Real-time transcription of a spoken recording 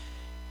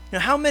Now,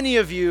 how many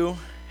of you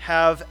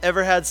have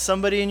ever had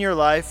somebody in your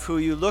life who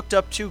you looked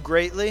up to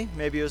greatly?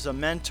 Maybe it was a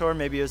mentor,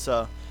 maybe it was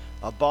a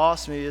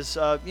boss, maybe it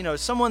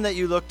was someone that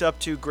you looked up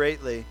to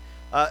greatly.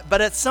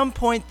 But at some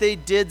point they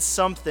did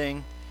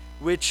something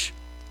which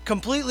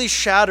completely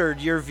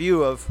shattered your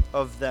view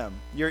of them,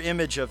 your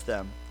image of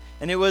them.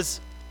 And it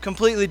was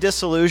completely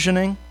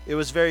disillusioning. It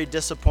was very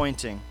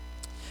disappointing.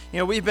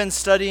 We've been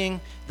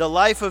studying the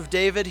life of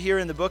David here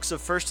in the books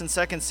of 1st and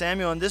 2nd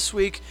Samuel, and this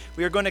week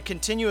we are going to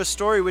continue a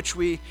story which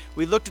we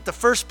looked at the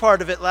first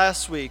part of it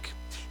last week.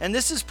 And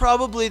this is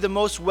probably the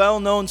most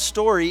well-known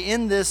story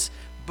in this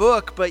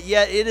book, but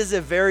yet it is a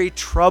very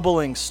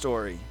troubling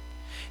story.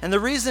 And the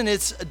reason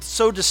it's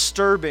so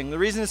disturbing, the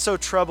reason it's so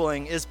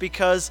troubling is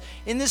because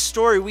in this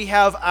story we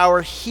have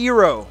our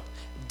hero,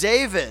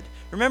 David.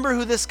 Remember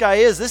who this guy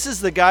is. This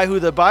is the guy who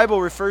the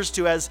Bible refers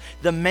to as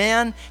the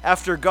man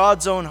after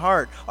God's own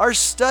heart. Our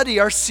study,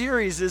 our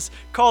series is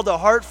called A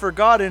Heart for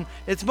God, and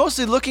it's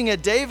mostly looking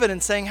at David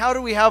and saying, how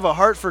do we have a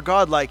heart for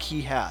God like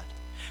he had?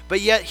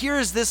 But yet here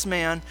is this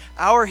man,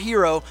 our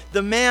hero,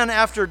 the man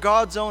after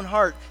God's own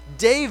heart,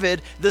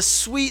 David, the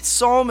sweet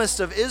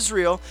psalmist of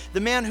Israel, the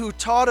man who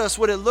taught us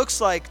what it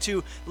looks like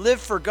to live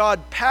for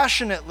God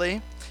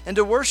passionately and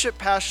to worship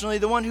passionately,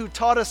 the one who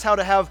taught us how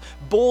to have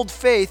bold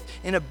faith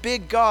in a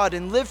big God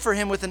and live for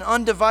him with an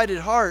undivided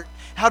heart,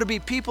 how to be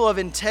people of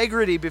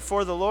integrity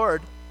before the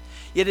Lord.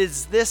 It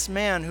is this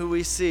man who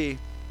we see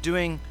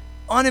doing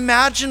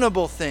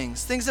unimaginable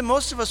things that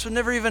most of us would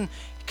never even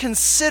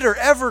consider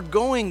ever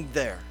going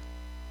there.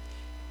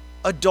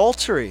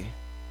 Adultery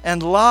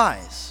and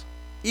lies,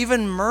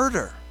 even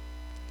murder.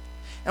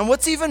 And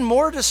what's even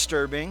more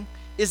disturbing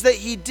is that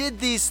he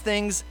did these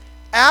things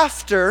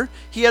after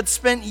he had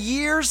spent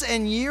years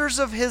and years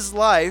of his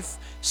life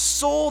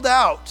sold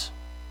out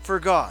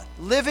for God,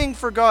 living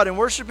for God and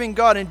worshiping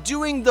God and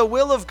doing the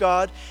will of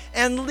God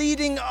and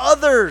leading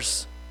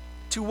others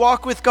to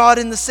walk with God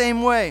in the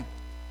same way.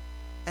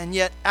 And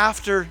yet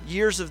after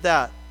years of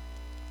that,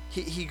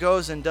 he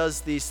goes and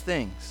does these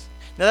things.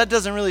 Now that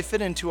doesn't really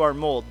fit into our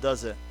mold,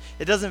 does it?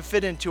 It doesn't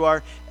fit into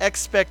our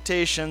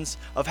expectations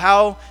of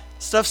how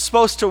stuff's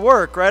supposed to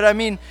work, right? I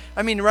mean,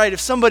 right,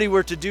 if somebody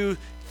were to do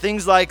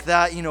things like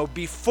that,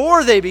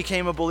 before they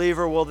became a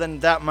believer, well,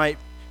 then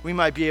we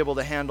might be able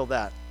to handle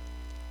that.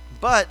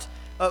 But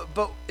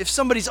if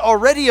somebody's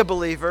already a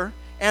believer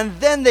and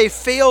then they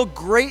fail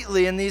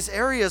greatly in these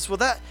areas, well,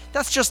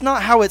 that's just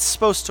not how it's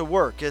supposed to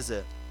work, is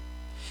it?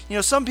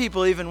 Some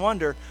people even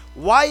wonder,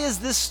 why is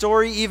this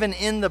story even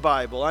in the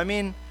Bible? I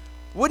mean,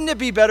 wouldn't it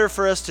be better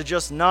for us to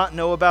just not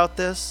know about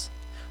this?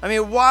 I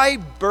mean, why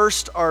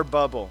burst our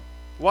bubble?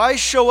 Why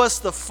show us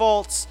the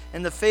faults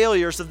and the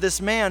failures of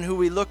this man who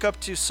we look up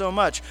to so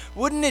much?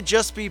 Wouldn't it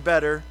just be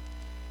better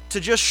to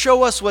just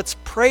show us what's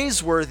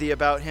praiseworthy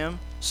about him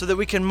so that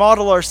we can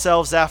model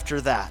ourselves after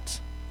that?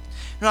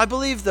 Now, I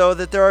believe, though,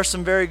 that there are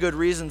some very good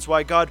reasons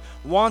why God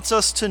wants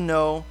us to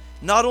know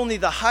not only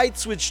the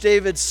heights which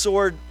David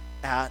soared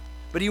at,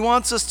 but he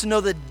wants us to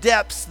know the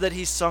depths that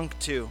he sunk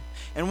to.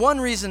 And one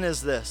reason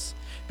is this,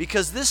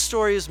 because this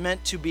story is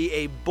meant to be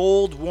a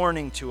bold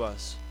warning to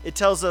us. It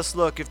tells us,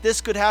 look, if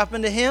this could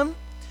happen to him,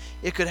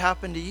 it could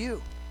happen to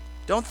you.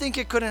 Don't think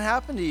it couldn't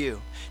happen to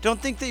you. Don't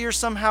think that you're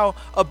somehow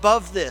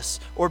above this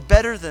or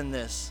better than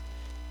this.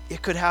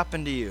 It could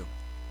happen to you.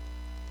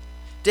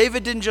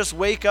 David didn't just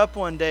wake up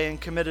one day and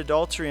commit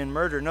adultery and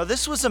murder. No,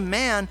 this was a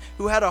man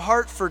who had a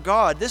heart for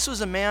God. This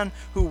was a man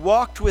who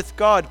walked with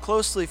God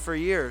closely for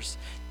years.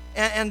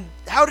 And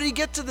how did he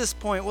get to this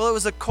point? Well, it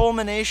was a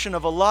culmination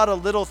of a lot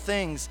of little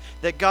things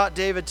that got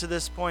David to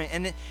this point.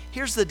 And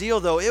here's the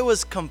deal, though. It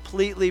was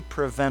completely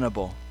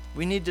preventable.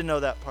 We need to know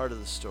that part of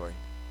the story.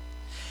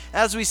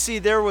 As we see,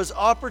 there was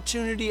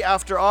opportunity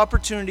after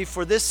opportunity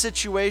for this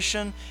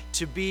situation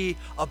to be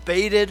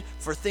abated,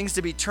 for things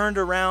to be turned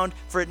around,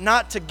 for it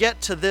not to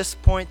get to this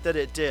point that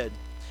it did.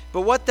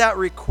 But what that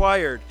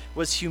required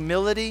was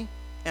humility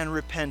and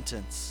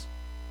repentance.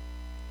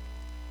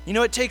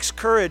 It takes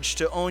courage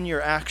to own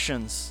your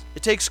actions.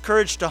 It takes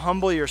courage to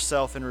humble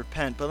yourself and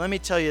repent. But let me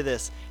tell you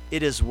this,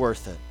 it is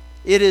worth it.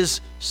 It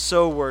is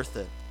so worth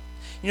it.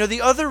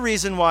 The other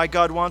reason why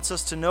God wants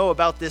us to know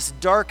about this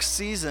dark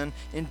season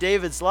in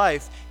David's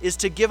life is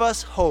to give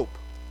us hope.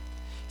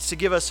 It's to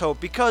give us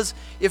hope. Because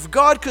if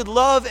God could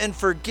love and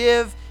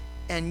forgive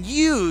and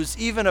use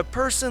even a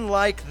person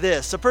like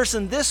this, a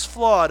person this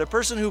flawed, a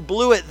person who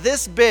blew it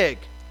this big,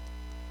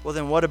 well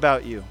then what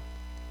about you?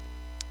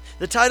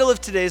 The title of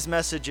today's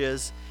message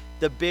is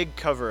The Big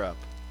Cover-Up.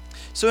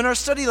 So in our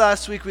study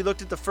last week, we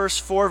looked at the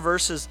first 4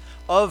 verses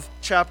of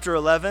chapter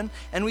 11,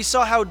 and we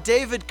saw how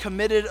David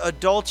committed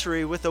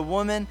adultery with a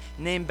woman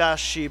named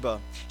Bathsheba.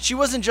 She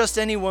wasn't just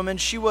any woman.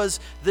 She was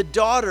the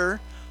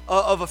daughter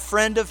of a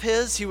friend of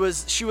his.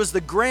 She was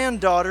the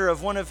granddaughter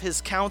of one of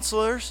his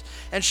counselors,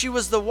 and she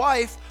was the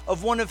wife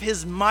of one of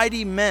his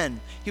mighty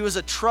men. He was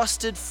a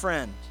trusted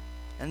friend,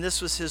 and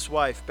this was his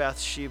wife,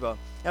 Bathsheba.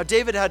 Now,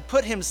 David had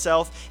put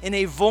himself in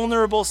a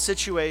vulnerable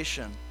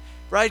situation.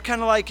 right?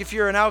 Kind of like if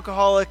you're an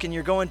alcoholic and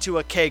you're going to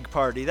a keg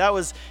party. That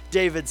was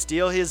David's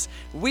deal. His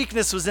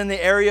weakness was in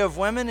the area of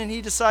women, and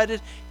he decided,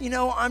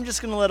 I'm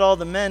just going to let all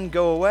the men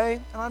go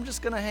away, and I'm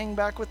just going to hang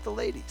back with the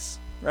ladies,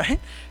 right?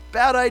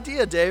 Bad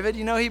idea, David.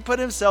 He put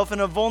himself in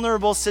a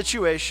vulnerable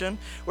situation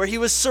where he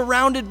was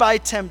surrounded by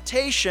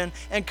temptation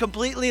and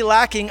completely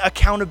lacking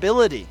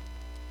accountability.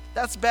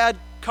 That's bad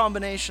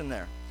combination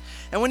there.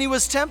 And when he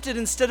was tempted,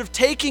 instead of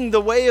taking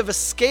the way of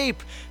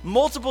escape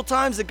multiple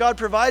times that God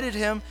provided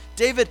him,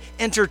 David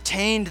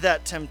entertained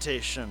that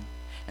temptation.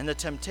 And the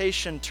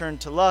temptation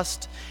turned to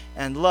lust,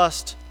 and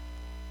lust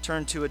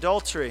turned to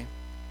adultery.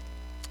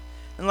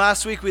 And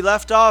last week we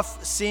left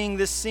off seeing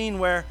this scene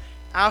where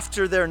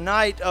after their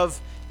night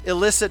of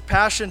illicit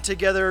passion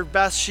together,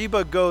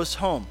 Bathsheba goes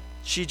home.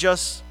 She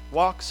just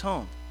walks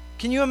home.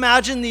 Can you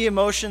imagine the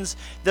emotions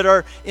that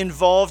are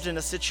involved in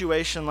a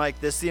situation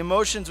like this, the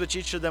emotions which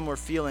each of them were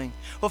feeling?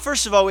 Well,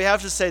 first of all, we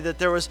have to say that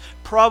there was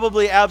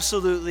probably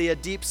absolutely a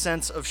deep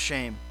sense of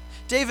shame.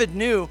 David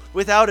knew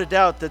without a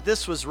doubt that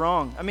this was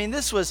wrong.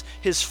 This was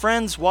his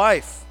friend's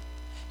wife.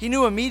 He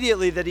knew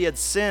immediately that he had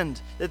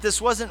sinned, that this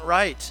wasn't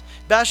right.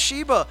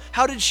 Bathsheba,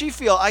 how did she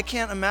feel? I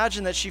can't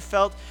imagine that she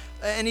felt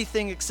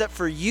anything except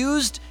for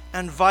used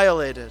and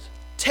violated,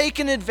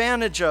 taken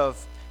advantage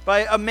of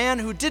by a man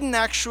who didn't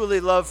actually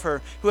love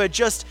her, who had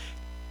just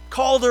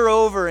called her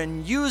over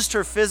and used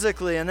her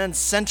physically and then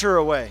sent her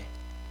away.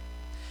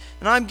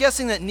 And I'm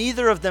guessing that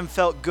neither of them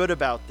felt good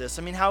about this.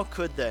 How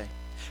could they?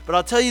 But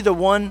I'll tell you the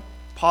one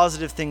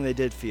positive thing they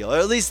did feel, or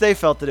at least they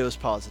felt that it was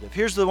positive.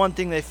 Here's the one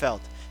thing they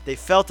felt. They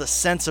felt a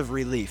sense of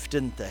relief,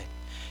 didn't they?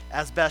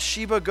 As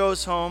Bathsheba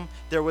goes home,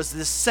 there was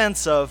this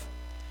sense of,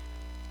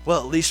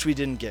 well, at least we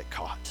didn't get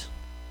caught.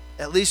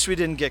 At least we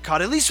didn't get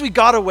caught. At least we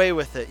got away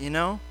with it,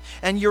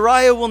 And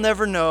Uriah will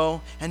never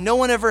know, and no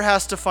one ever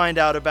has to find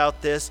out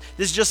about this.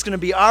 This is just going to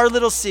be our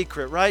little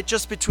secret, right?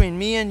 Just between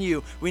me and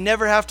you. We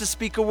never have to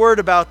speak a word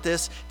about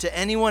this to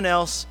anyone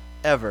else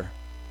ever.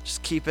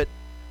 Just keep it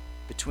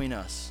between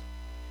us.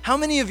 How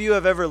many of you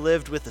have ever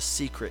lived with a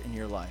secret in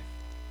your life?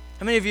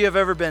 How many of you have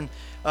ever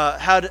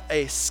had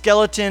a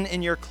skeleton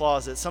in your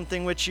closet,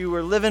 something which you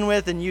were living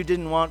with and you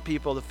didn't want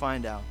people to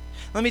find out?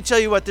 Let me tell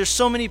you what, there's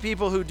so many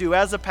people who do.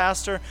 As a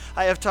pastor,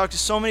 I have talked to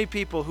so many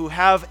people who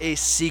have a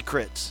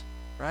secret,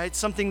 right?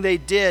 Something they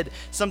did,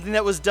 something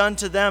that was done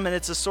to them, and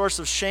it's a source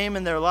of shame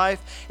in their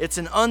life. It's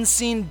an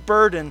unseen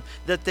burden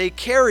that they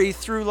carry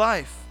through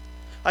life.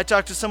 I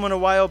talked to someone a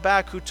while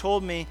back who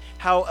told me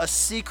how a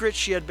secret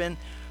she had been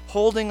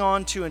holding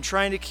on to and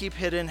trying to keep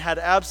hidden had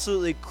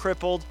absolutely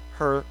crippled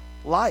her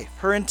life,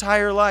 her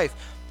entire life.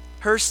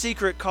 Her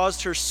secret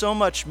caused her so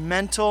much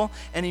mental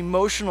and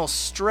emotional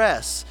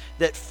stress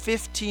that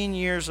 15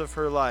 years of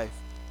her life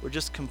were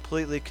just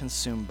completely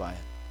consumed by it.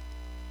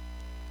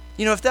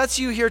 If that's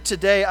you here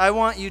today, I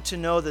want you to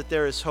know that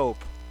there is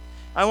hope.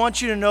 I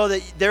want you to know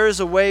that there is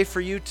a way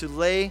for you to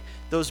lay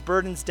those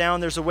burdens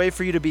down. There's a way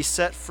for you to be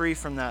set free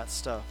from that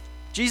stuff.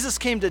 Jesus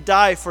came to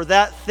die for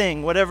that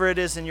thing, whatever it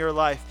is in your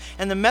life.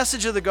 And the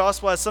message of the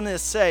gospel has something to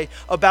say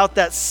about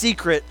that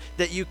secret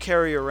that you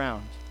carry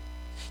around.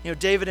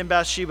 David and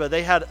Bathsheba,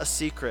 they had a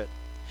secret.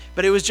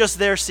 But it was just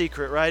their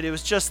secret, right? It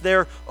was just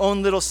their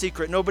own little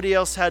secret. Nobody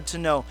else had to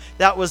know.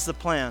 That was the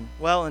plan.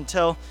 Well,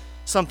 until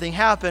something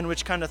happened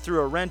which kind of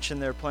threw a wrench in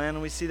their plan.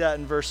 And we see that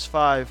in verse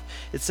 5.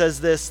 It says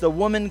this, "The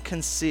woman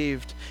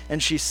conceived,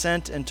 and she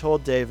sent and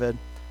told David,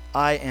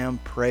 'I am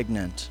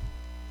pregnant.'"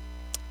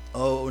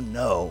 Oh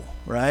no,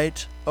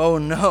 right? Oh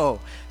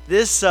no.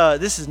 This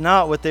is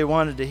not what they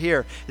wanted to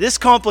hear. This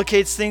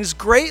complicates things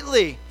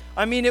greatly.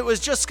 It was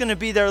just going to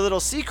be their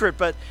little secret,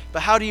 but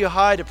how do you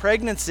hide a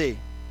pregnancy?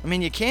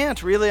 You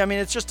can't really.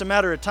 It's just a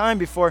matter of time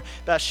before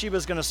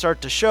Bathsheba's going to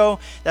start to show.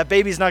 That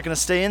baby's not going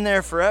to stay in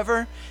there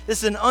forever.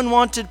 This is an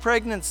unwanted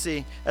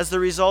pregnancy as the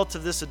result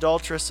of this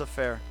adulterous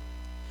affair.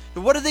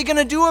 But what are they going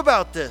to do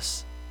about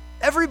this?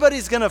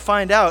 Everybody's going to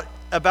find out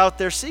about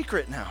their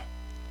secret now.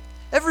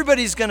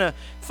 Everybody's going to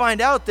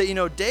find out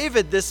that,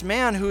 David, this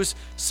man who's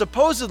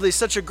supposedly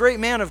such a great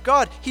man of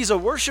God, he's a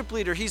worship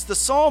leader. He's the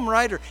psalm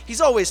writer.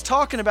 He's always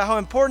talking about how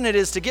important it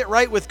is to get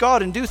right with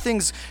God and do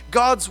things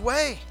God's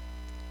way.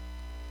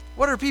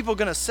 What are people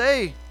going to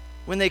say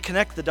when they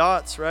connect the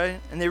dots, right?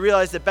 And they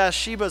realize that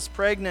Bathsheba's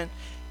pregnant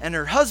and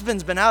her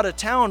husband's been out of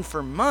town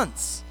for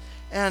months.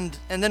 And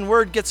then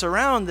word gets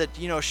around that,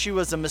 she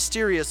was a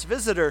mysterious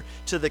visitor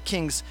to the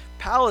king's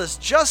palace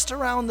just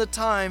around the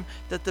time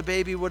that the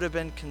baby would have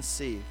been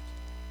conceived.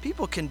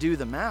 People can do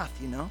the math,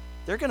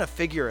 They're going to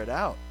figure it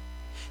out.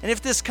 And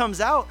if this comes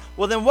out,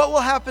 well, then what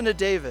will happen to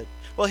David?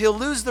 Well, he'll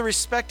lose the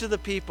respect of the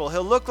people.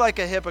 He'll look like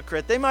a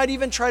hypocrite. They might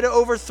even try to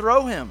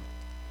overthrow him.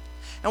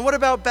 And what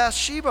about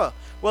Bathsheba?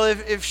 Well,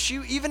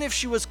 even if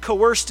she was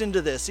coerced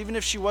into this, even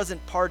if she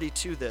wasn't party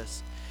to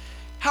this,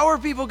 how are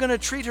people going to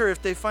treat her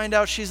if they find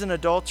out she's an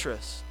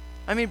adulteress?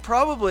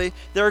 Probably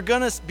there are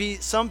going to be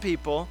some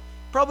people,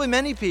 probably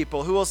many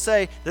people, who will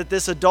say that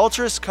this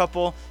adulterous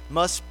couple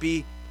must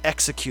be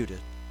executed.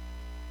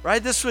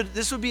 Right? This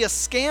would be a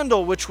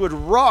scandal which would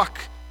rock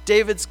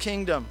David's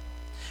kingdom.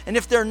 And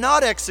if they're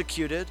not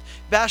executed,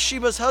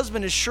 Bathsheba's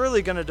husband is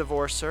surely going to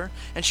divorce her,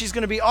 and she's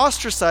going to be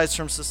ostracized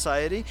from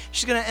society.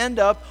 She's going to end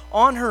up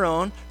on her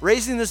own,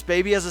 raising this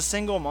baby as a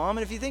single mom.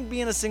 And if you think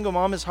being a single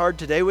mom is hard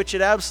today, which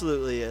it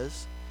absolutely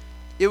is,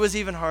 it was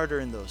even harder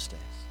in those days.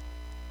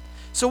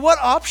 So what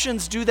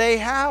options do they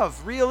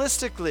have,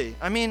 realistically?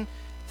 I mean,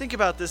 think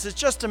about this. It's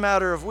just a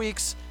matter of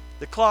weeks.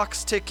 The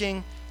clock's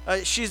ticking.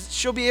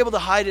 She'll be able to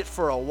hide it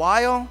for a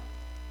while,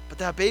 but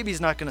that baby's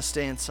not going to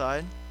stay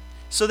inside.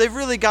 So they've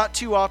really got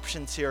two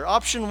options here.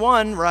 Option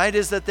one, right,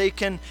 is that they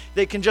can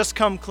just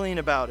come clean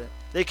about it.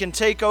 They can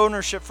take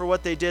ownership for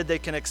what they did. They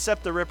can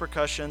accept the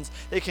repercussions.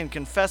 They can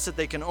confess it.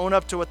 They can own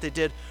up to what they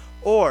did.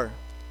 Or,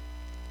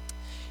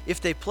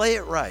 if they play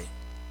it right,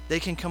 they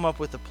can come up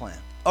with a plan.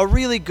 A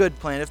really good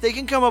plan. If they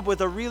can come up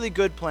with a really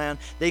good plan,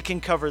 they can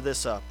cover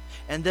this up.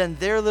 And then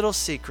their little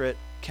secret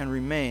can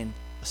remain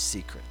a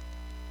secret.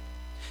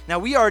 Now,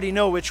 we already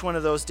know which one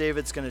of those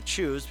David's going to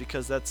choose,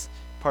 because that's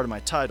part of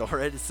my title,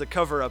 right? It's the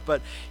cover-up.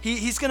 But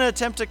he's going to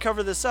attempt to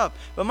cover this up.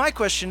 But my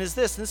question is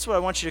this, and this is what I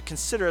want you to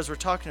consider as we're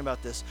talking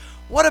about this.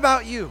 What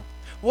about you?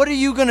 What are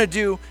you going to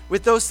do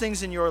with those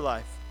things in your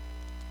life?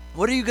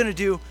 What are you going to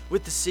do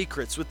with the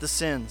secrets, with the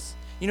sins?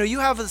 You know, you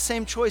have the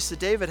same choice that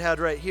David had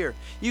right here.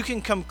 You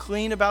can come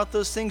clean about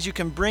those things. You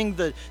can bring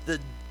the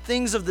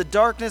things of the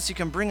darkness, you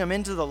can bring them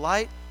into the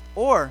light,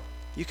 or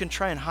you can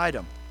try and hide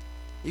them.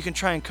 You can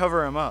try and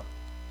cover them up.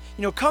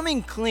 You know,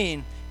 coming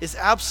clean is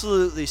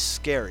absolutely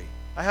scary.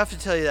 I have to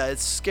tell you that.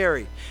 It's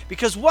scary.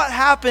 Because what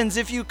happens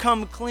if you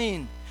come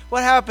clean?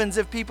 What happens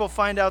if people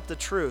find out the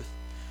truth?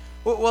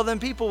 Well, then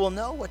people will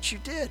know what you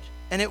did.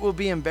 And it will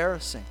be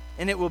embarrassing.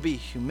 And it will be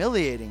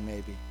humiliating,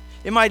 maybe.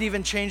 It might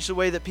even change the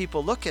way that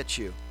people look at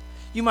you.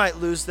 You might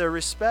lose their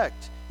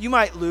respect. You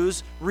might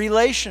lose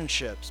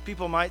relationships.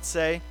 People might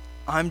say,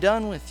 I'm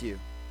done with you.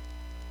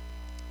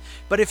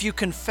 But if you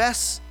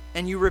confess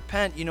and you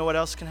repent, you know what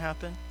else can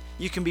happen?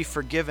 You can be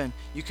forgiven.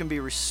 You can be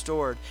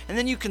restored. And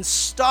then you can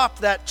stop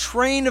that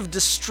train of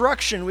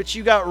destruction which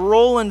you got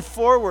rolling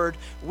forward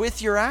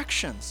with your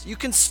actions. You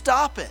can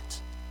stop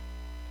it.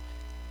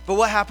 But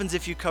what happens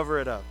if you cover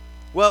it up?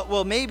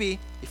 Well, maybe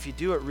if you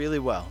do it really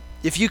well.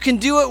 If you can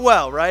do it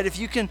well, right? If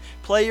you can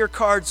play your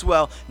cards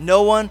well,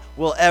 no one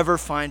will ever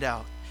find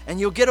out. And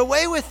you'll get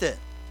away with it.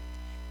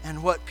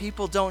 And what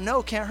people don't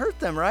know can't hurt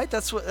them, right?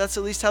 That's at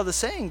least how the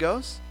saying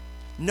goes.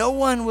 No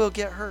one will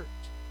get hurt.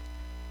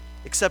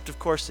 Except, of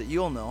course, that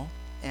you'll know,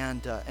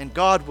 and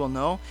God will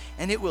know,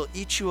 and it will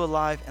eat you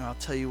alive, and I'll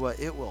tell you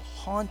what, it will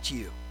haunt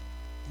you.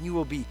 And you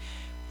will be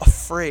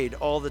afraid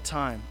all the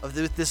time of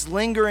this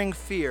lingering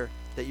fear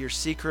that your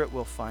secret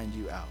will find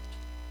you out.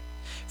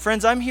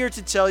 Friends, I'm here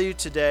to tell you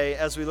today,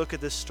 as we look at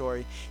this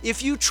story,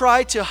 if you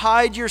try to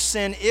hide your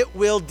sin, it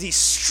will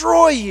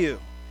destroy you.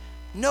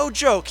 No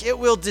joke, it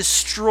will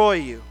destroy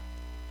you.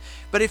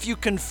 But if you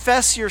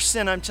confess your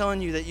sin, I'm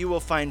telling you that you will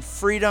find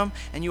freedom,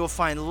 and you will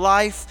find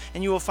life,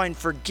 and you will find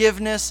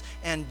forgiveness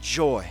and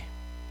joy.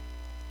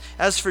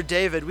 As for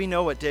David, we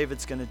know what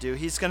David's going to do.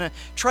 He's going to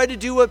try to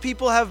do what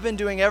people have been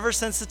doing ever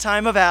since the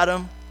time of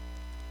Adam,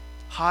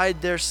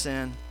 hide their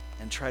sin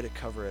and try to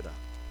cover it up.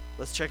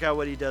 Let's check out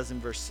what he does in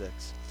verse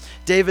 6.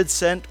 David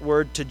sent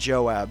word to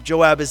Joab.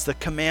 Joab is the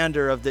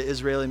commander of the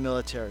Israeli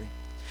military.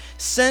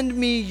 Send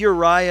me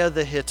Uriah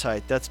the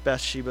Hittite. That's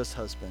Bathsheba's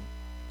husband.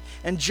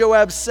 And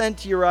Joab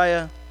sent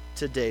Uriah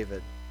to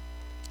David.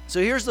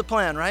 So here's the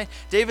plan, right?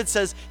 David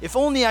says, if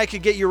only I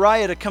could get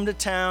Uriah to come to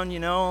town,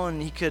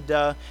 and he could,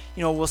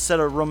 we'll set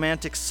a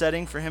romantic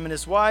setting for him and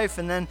his wife,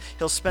 and then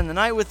he'll spend the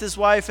night with his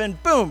wife,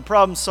 and boom,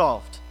 problem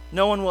solved.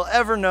 No one will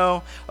ever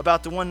know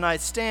about the one-night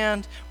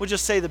stand. We'll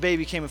just say the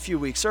baby came a few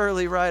weeks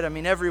early, right? I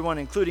mean, everyone,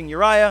 including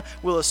Uriah,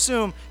 will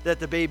assume that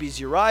the baby's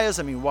Uriah's.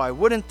 I mean, why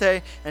wouldn't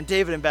they? And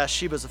David and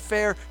Bathsheba's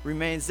affair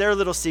remains their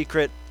little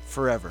secret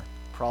forever.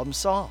 Problem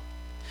solved.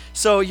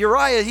 So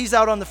Uriah, he's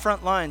out on the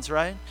front lines,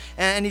 right?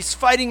 And he's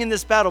fighting in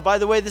this battle. By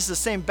the way, this is the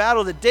same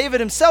battle that David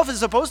himself is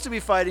supposed to be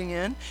fighting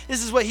in.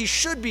 This is what he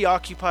should be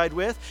occupied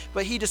with,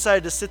 but he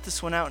decided to sit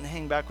this one out and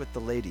hang back with the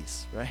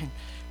ladies, right?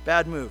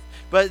 Bad move.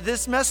 But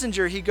this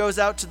messenger, he goes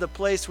out to the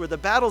place where the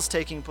battle's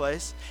taking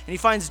place, and he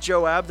finds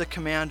Joab, the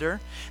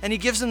commander, and he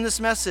gives him this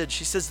message.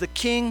 He says, the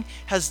king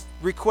has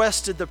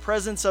requested the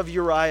presence of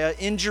Uriah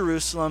in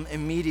Jerusalem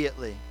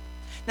immediately.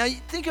 Now,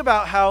 think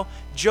about how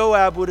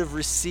Joab would have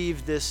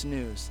received this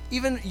news.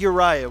 Even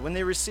Uriah, when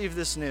they received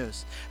this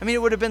news. I mean,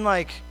 it would have been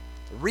like,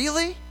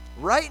 really?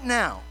 Right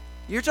now?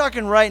 You're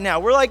talking right now.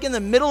 We're like in the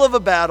middle of a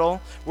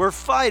battle. We're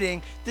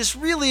fighting. This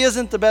really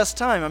isn't the best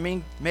time. I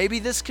mean, maybe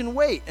this can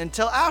wait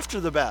until after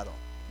the battle.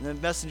 And the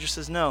messenger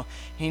says, no,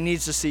 he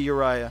needs to see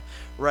Uriah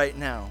right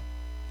now.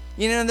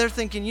 And they're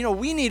thinking,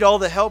 we need all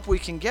the help we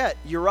can get.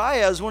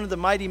 Uriah is one of the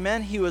mighty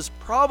men. He was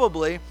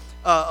probably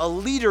a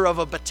leader of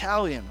a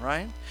battalion,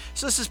 right?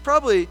 So this is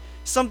probably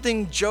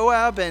something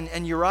Joab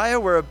and Uriah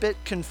were a bit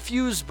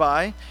confused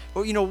by.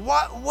 Well,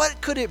 what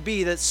could it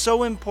be that's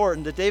so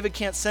important that David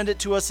can't send it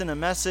to us in a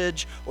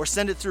message or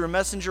send it through a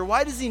messenger?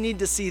 Why does he need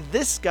to see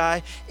this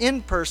guy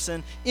in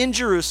person in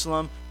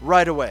Jerusalem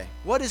right away?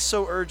 What is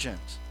so urgent?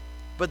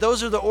 But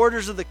those are the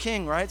orders of the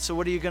king, right? So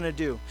what are you going to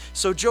do?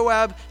 So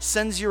Joab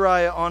sends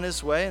Uriah on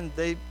his way, and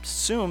they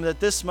assume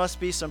that this must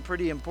be some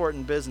pretty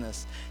important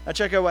business. Now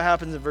check out what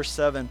happens in verse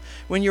 7.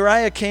 When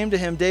Uriah came to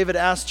him, David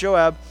asked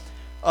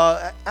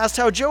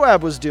how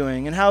Joab was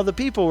doing, and how the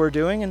people were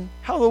doing, and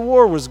how the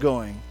war was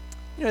going.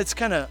 You know, it's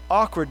kind of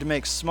awkward to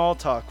make small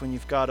talk when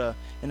you've got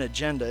an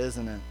agenda,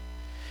 isn't it?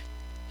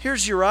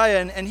 Here's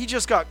Uriah, and he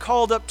just got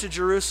called up to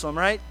Jerusalem,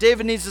 right?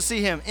 David needs to see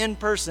him in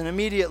person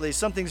immediately.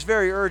 Something's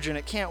very urgent.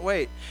 It can't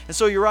wait. And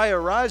so Uriah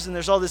arrives, and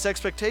there's all this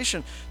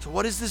expectation. So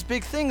what is this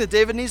big thing that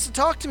David needs to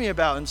talk to me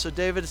about? And so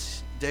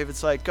David's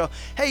like,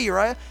 hey,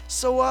 Uriah,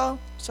 so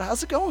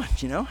how's it going?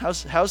 You know,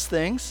 how's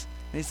things?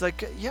 And he's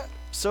like, yeah,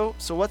 so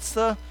what's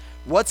the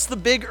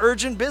big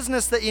urgent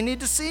business that you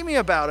need to see me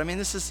about? I mean,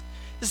 this is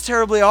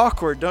terribly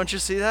awkward. Don't you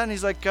see that? And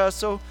he's like,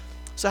 so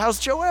how's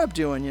Joab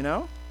doing, you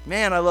know?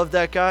 Man, I love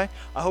that guy.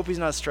 I hope he's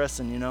not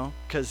stressing, you know,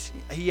 because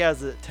he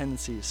has a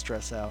tendency to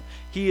stress out.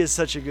 He is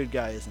such a good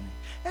guy, isn't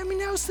he? I mean,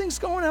 how's things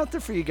going out there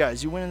for you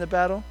guys? You winning the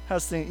battle?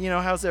 How's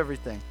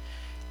everything?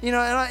 You know,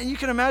 and you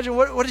can imagine,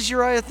 what is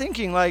Uriah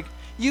thinking? Like,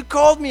 you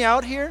called me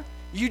out here?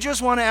 You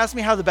just want to ask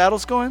me how the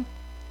battle's going?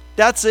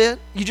 That's it?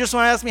 You just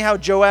want to ask me how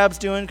Joab's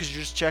doing because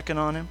you're just checking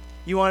on him?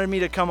 You wanted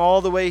me to come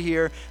all the way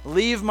here,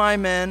 leave my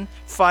men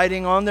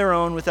fighting on their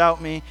own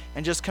without me,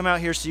 and just come out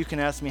here so you can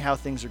ask me how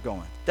things are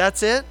going.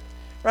 That's it?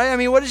 Right? I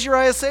mean, what does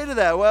Uriah say to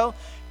that?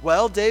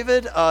 Well,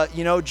 David,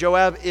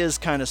 Joab is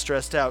kind of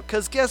stressed out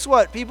because guess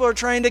what? People are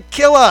trying to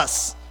kill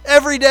us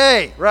every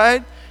day,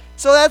 right?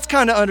 So that's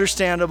kind of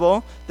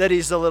understandable that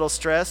he's a little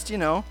stressed,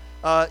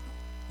 David,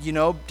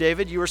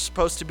 you were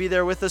supposed to be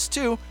there with us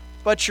too,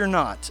 but you're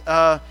not.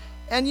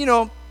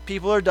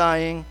 People are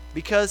dying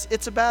because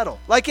it's a battle.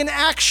 Like an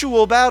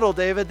actual battle,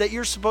 David, that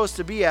you're supposed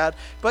to be at.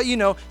 But,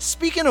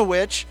 speaking of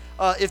which,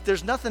 if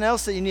there's nothing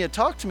else that you need to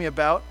talk to me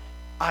about,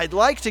 I'd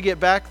like to get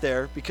back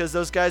there because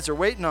those guys are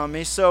waiting on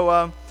me.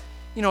 So,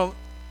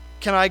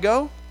 can I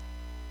go?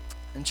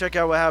 And check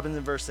out what happens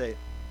in verse 8.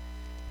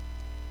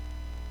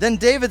 Then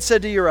David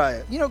said to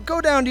Uriah, go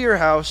down to your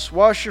house,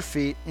 wash your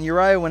feet. And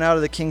Uriah went out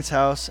of the king's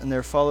house, and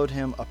there followed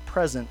him a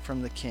present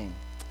from the king.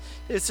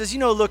 It says,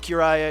 look,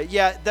 Uriah,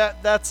 yeah,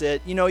 that's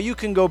it. You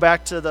can go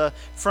back to the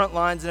front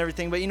lines and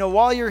everything, but,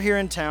 while you're here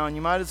in town,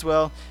 you might as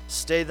well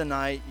stay the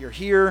night. You're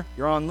here,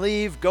 you're on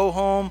leave, go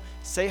home,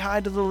 say hi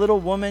to the little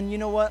woman. You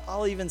know what?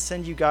 I'll even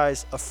send you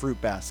guys a fruit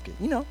basket.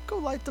 Go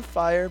light the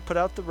fire, put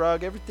out the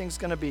rug. Everything's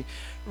going to be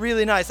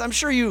really nice. I'm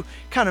sure you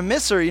kind of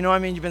miss her.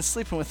 You've been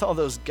sleeping with all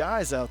those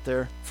guys out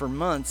there for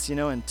months,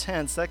 in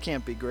tents. That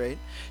can't be great.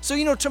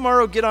 So,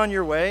 tomorrow get on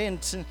your way.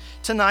 And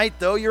tonight,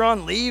 though, you're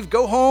on leave.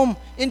 Go home.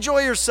 Enjoy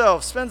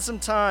yourself. Spend some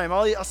time.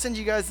 I'll send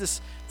you guys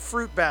this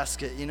fruit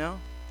basket,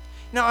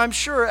 Now, I'm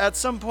sure at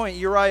some point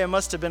Uriah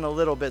must have been a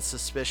little bit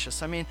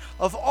suspicious. I mean,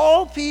 of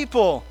all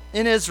people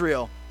in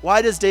Israel,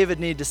 why does David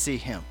need to see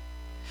him?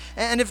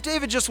 And if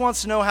David just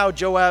wants to know how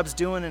Joab's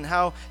doing and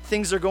how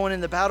things are going in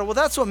the battle, well,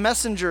 that's what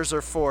messengers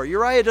are for.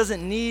 Uriah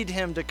doesn't need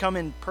him to come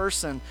in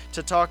person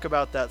to talk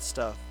about that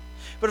stuff.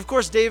 But of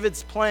course,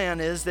 David's plan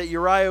is that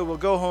Uriah will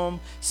go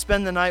home,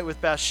 spend the night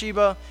with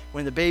Bathsheba.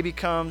 When the baby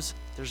comes,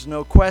 there's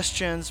no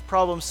questions,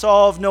 problem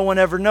solved, no one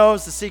ever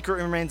knows, the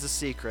secret remains a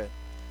secret.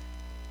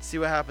 See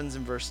what happens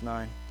in verse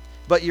 9.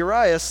 But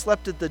Uriah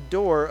slept at the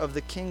door of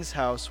the king's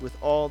house with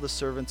all the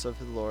servants of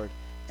the Lord,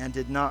 and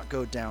did not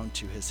go down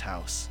to his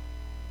house.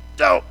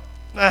 Oh,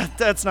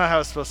 that's not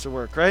how it's supposed to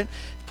work, right?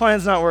 The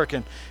plan's not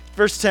working.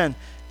 Verse 10.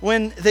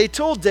 When they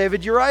told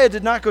David, Uriah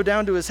did not go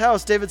down to his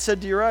house, David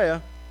said to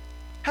Uriah,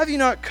 have you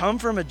not come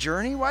from a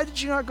journey? Why did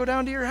you not go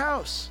down to your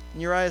house?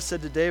 And Uriah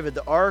said to David,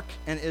 the ark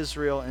and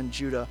Israel and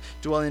Judah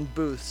dwell in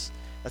booths,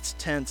 that's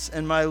tents,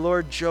 and my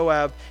lord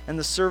Joab and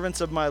the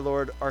servants of my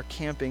lord are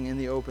camping in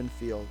the open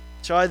field.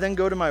 Shall I then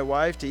go to my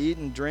wife to eat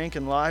and drink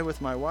and lie with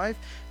my wife?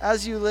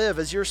 As you live,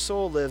 as your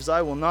soul lives,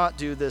 I will not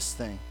do this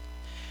thing.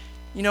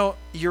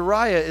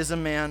 Uriah is a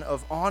man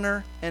of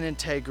honor and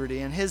integrity,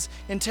 and his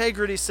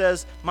integrity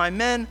says, my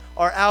men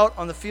are out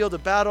on the field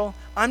of battle.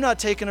 I'm not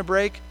taking a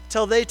break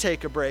till they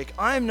take a break.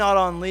 I'm not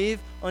on leave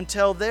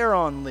until they're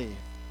on leave.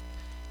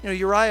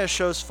 Uriah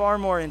shows far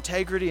more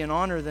integrity and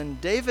honor than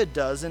David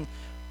does, and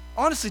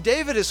honestly,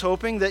 David is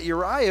hoping that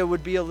Uriah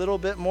would be a little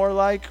bit more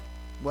like,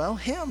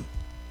 him,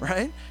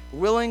 right?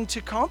 Willing to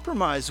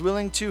compromise,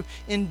 willing to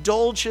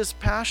indulge his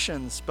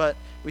passions. But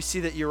we see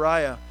that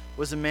Uriah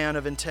was a man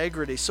of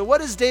integrity. So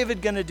what is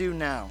David going to do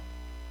now?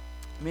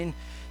 I mean,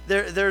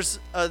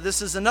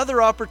 this is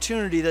another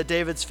opportunity that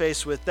David's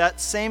faced with,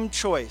 that same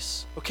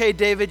choice. Okay,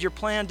 David, your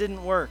plan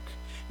didn't work.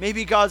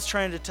 Maybe God's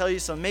trying to tell you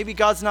something. Maybe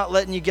God's not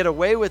letting you get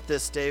away with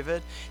this,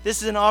 David.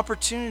 This is an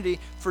opportunity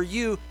for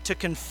you to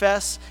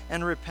confess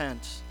and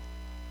repent.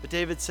 But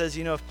David says,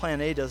 if plan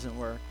A doesn't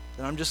work,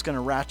 then I'm just going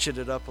to ratchet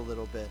it up a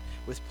little bit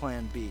with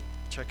plan B.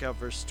 Check out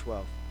verse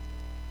 12.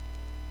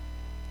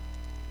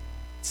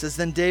 It says,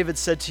 then David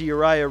said to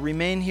Uriah,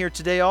 remain here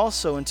today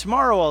also, and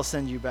tomorrow I'll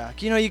send you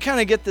back. You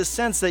kind of get this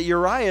sense that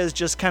Uriah is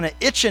just kind of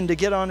itching to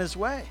get on his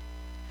way.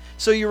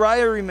 So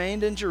Uriah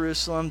remained in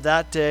Jerusalem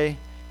that day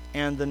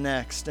and the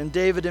next. And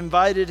David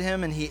invited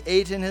him, and he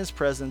ate in his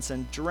presence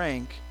and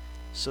drank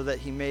so that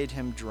he made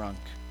him drunk.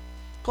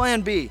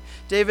 Plan B,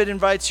 David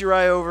invites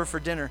Uriah over for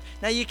dinner.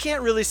 Now, you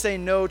can't really say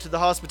no to the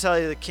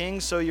hospitality of the king,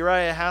 so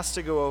Uriah has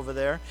to go over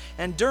there.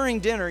 And during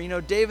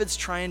dinner, David's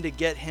trying to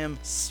get him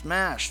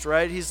smashed,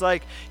 right? He's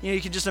like, you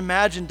can just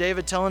imagine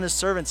David telling his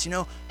servants,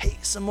 hey,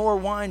 some more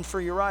wine for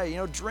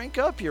Uriah. Drink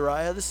up,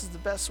 Uriah. This is the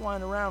best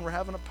wine around. We're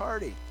having a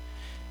party.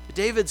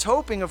 David's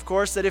hoping, of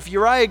course, that if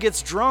Uriah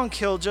gets drunk,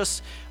 he'll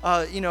just,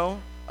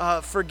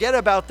 forget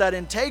about that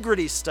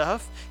integrity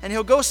stuff, and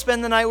he'll go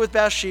spend the night with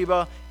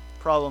Bathsheba.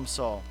 Problem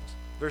solved.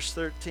 Verse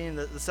 13,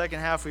 the second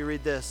half, we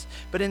read this.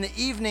 But in the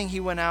evening he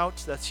went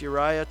out, that's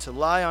Uriah, to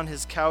lie on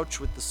his couch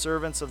with the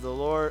servants of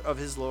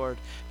his Lord,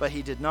 but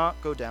he did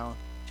not go down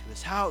to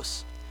his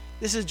house.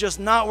 This is just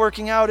not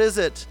working out, is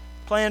it?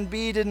 Plan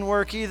B didn't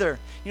work either.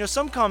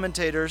 Some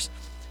commentators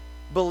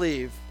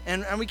believe,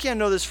 and we can't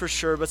know this for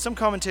sure, but some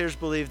commentators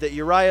believe that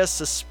Uriah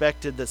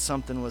suspected that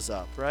something was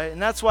up, right?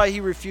 And that's why he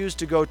refused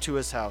to go to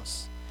his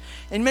house.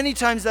 And many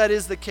times that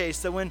is the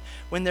case, that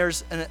when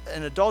there's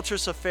an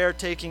adulterous affair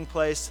taking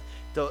place,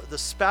 the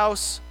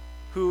spouse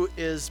who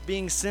is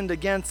being sinned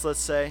against, let's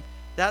say,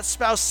 that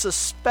spouse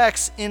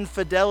suspects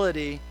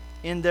infidelity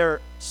in their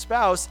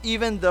spouse,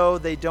 even though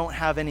they don't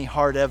have any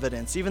hard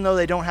evidence, even though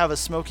they don't have a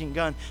smoking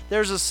gun.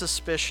 There's a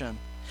suspicion.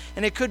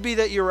 And it could be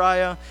that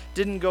Uriah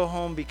didn't go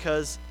home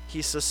because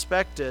he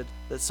suspected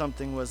that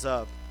something was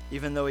up,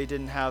 even though he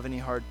didn't have any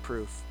hard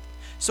proof.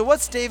 So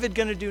what's David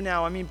going to do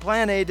now?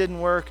 Plan A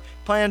didn't work.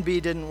 Plan B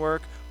didn't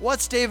work.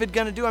 What's David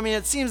going to do?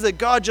 It seems that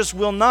God just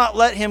will not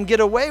let him get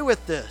away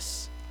with this.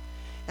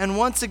 And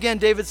once again,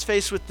 David's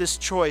faced with this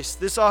choice,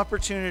 this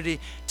opportunity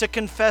to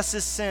confess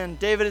his sin.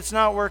 David, it's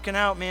not working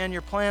out, man.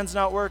 Your plan's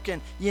not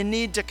working. You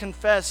need to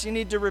confess. You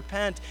need to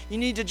repent. You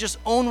need to just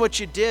own what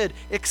you did.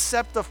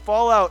 Accept the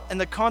fallout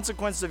and the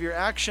consequences of your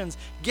actions.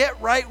 Get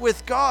right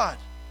with God.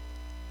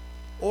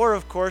 Or,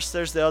 of course,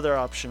 there's the other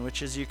option,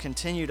 which is you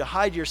continue to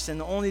hide your sin.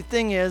 The only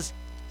thing is,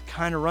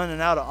 kind of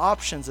running out of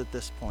options at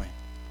this point.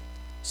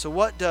 So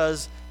what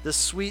does the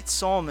sweet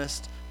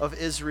psalmist of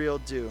Israel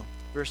do?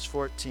 Verse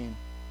 14.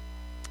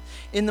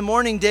 In the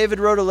morning, David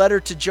wrote a letter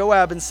to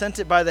Joab and sent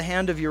it by the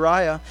hand of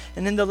Uriah.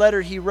 And in the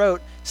letter he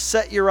wrote,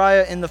 set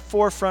Uriah in the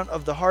forefront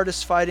of the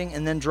hardest fighting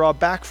and then draw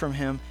back from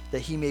him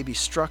that he may be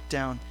struck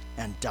down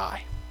and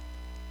die.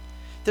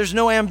 There's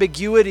no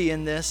ambiguity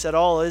in this at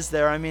all, is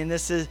there?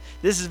 This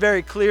is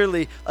very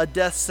clearly a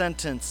death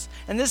sentence.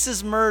 And this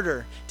is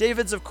murder.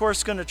 David's, of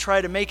course, going to try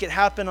to make it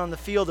happen on the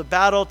field of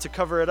battle to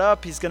cover it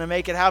up. He's going to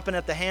make it happen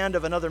at the hand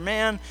of another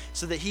man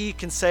so that he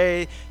can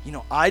say,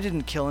 I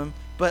didn't kill him.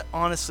 But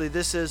honestly,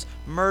 this is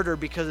murder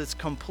because it's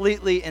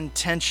completely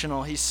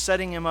intentional. He's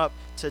setting him up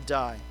to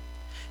die.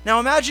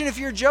 Now imagine if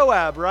you're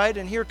Joab, right?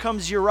 And here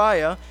comes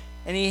Uriah,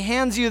 and he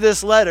hands you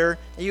this letter,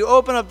 and you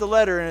open up the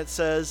letter, and it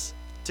says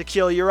to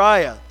kill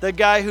Uriah, the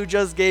guy who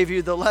just gave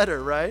you the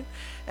letter, right?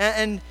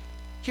 And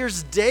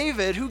here's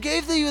David, who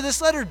gave you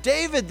this letter.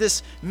 David,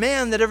 this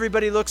man that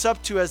everybody looks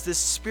up to as this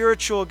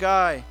spiritual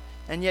guy,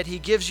 and yet he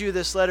gives you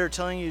this letter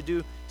telling you to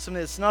do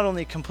something that's not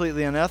only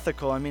completely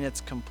unethical,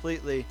 it's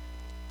completely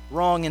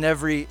wrong in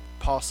every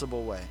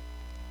possible way.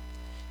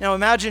 Now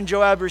imagine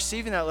Joab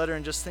receiving that letter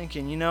and just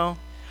thinking,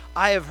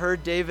 I have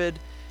heard David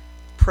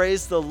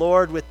praise the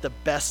Lord with the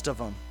best of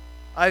them.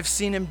 I've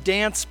seen him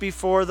dance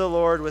before the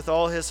Lord with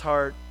all his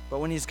heart, but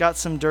when he's got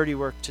some dirty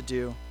work to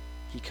do,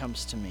 he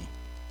comes to me.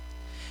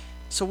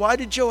 So why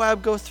did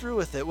Joab go through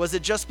with it? Was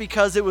it just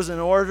because it was an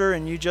order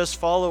and you just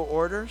follow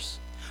orders?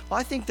 Well,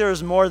 I think there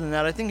is more than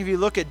that. I think if you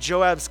look at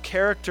Joab's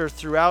character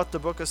throughout the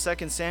book of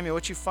 2 Samuel,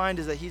 what you find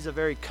is that he's a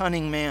very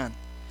cunning man.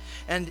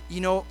 And,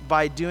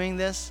 by doing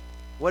this,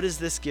 what does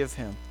this give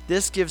him?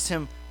 This gives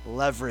him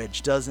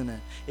leverage, doesn't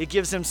it? It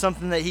gives him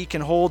something that he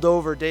can hold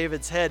over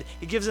David's head.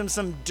 It gives him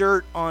some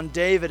dirt on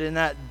David, and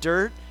that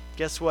dirt,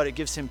 guess what? It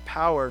gives him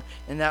power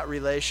in that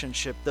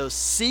relationship. Those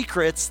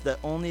secrets that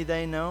only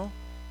they know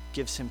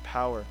gives him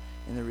power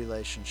in the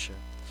relationship.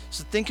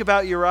 So think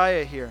about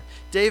Uriah here.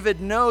 David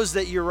knows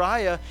that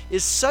Uriah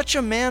is such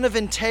a man of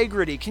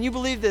integrity. Can you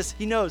believe this?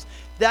 He knows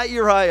that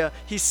Uriah,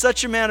 he's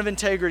such a man of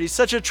integrity,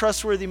 such a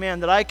trustworthy man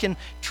that I can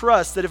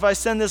trust that if I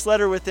send this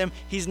letter with him,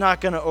 he's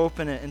not going to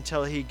open it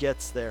until he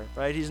gets there,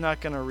 right? He's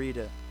not going to read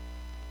it.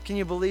 Can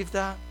you believe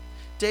that?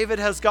 David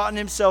has gotten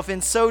himself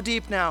in so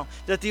deep now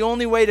that the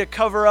only way to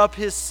cover up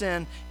his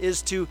sin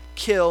is to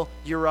kill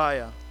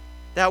Uriah.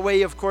 That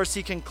way, of course,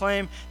 he can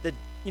claim that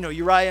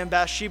Uriah and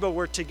Bathsheba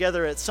were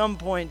together at some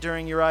point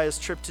during Uriah's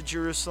trip to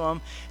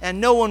Jerusalem,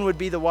 and no one would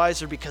be the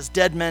wiser because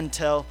dead men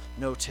tell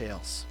no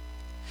tales.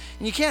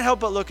 And you can't help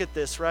but look at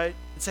this, right?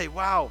 And say,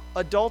 wow,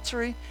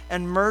 adultery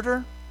and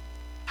murder?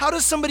 How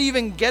does somebody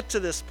even get to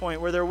this point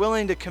where they're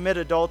willing to commit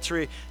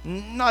adultery,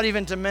 not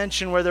even to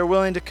mention where they're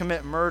willing to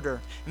commit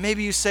murder? And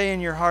maybe you say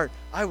in your heart,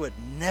 I would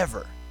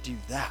never do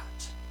that.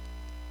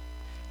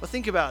 Well,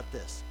 think about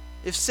this.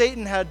 If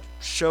Satan had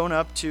shown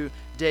up to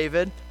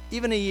David,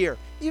 even a year,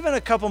 even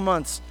a couple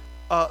months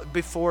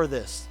before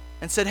this,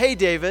 and said, hey,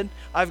 David,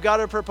 I've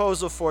got a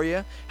proposal for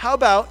you. How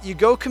about you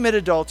go commit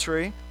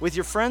adultery with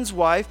your friend's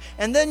wife,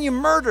 and then you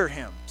murder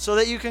him so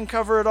that you can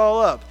cover it all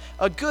up?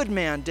 A good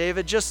man,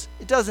 David,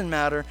 it doesn't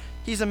matter.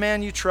 He's a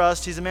man you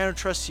trust. He's a man who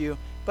trusts you.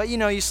 But,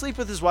 you sleep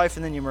with his wife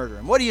and then you murder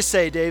him. What do you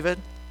say, David?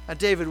 Now,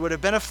 David would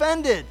have been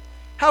offended.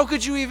 How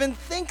could you even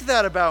think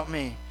that about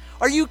me?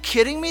 Are you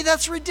kidding me?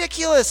 That's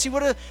ridiculous. He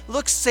would have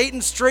looked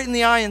Satan straight in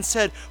the eye and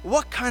said,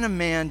 what kind of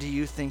man do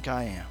you think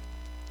I am?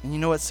 And you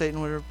know what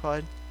Satan would have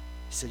replied?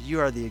 He said, you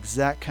are the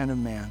exact kind of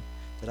man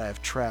that I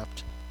have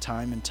trapped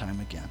time and time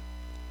again.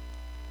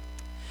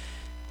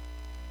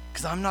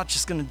 Because I'm not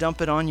just going to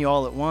dump it on you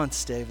all at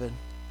once, David.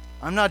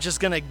 I'm not just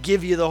going to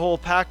give you the whole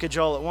package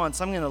all at once.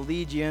 I'm going to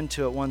lead you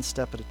into it one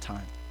step at a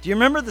time. Do you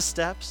remember the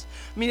steps?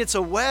 I mean, it's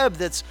a web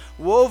that's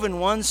woven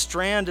one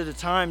strand at a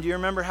time. Do you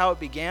remember how it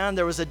began?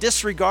 There was a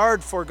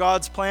disregard for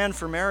God's plan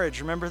for marriage.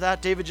 Remember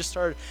that? David just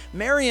started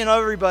marrying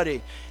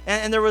everybody.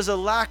 And there was a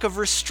lack of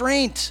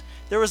restraint.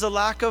 There was a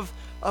lack of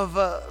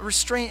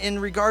restraint in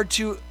regard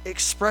to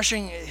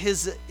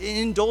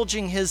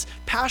indulging his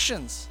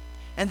passions.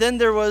 And then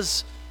there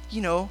was,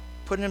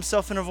 putting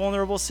himself in a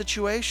vulnerable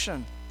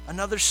situation.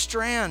 Another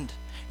strand.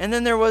 And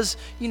then there was,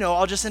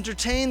 I'll just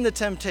entertain the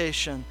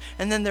temptation.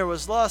 And then there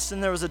was lust,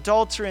 and there was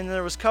adultery, and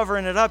there was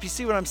covering it up. You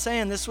see what I'm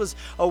saying? This was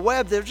a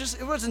web.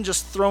 It wasn't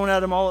just thrown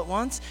at him all at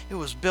once. It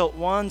was built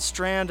one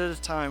strand at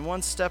a time,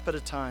 one step at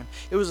a time.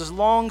 It was a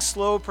long,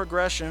 slow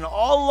progression. And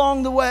all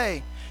along the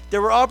way,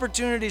 there were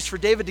opportunities for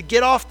David to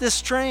get off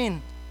this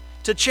train,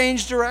 to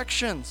change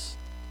directions.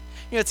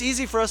 It's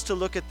easy for us to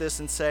look at this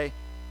and say,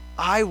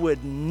 I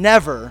would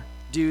never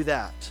do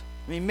that.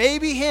 I mean,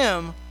 maybe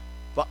him,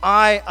 but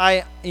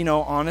I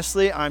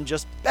honestly, I'm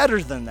just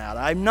better than that.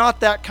 I'm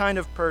not that kind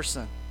of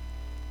person.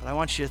 But I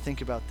want you to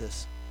think about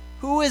this.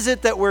 Who is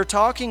it that we're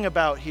talking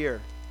about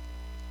here?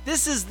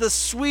 This is the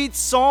sweet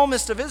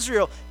psalmist of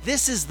Israel.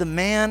 This is the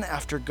man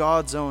after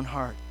God's own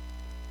heart.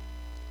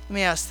 Let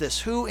me ask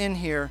this. Who in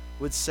here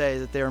would say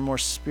that they are more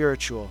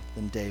spiritual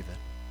than David?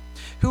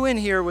 Who in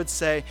here would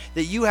say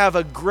that you have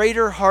a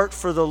greater heart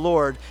for the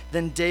Lord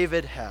than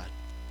David had?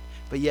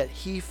 But yet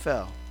he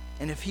fell.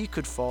 And if he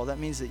could fall, that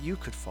means that you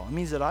could fall. It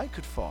means that I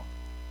could fall.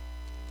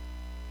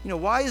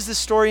 Why is this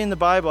story in the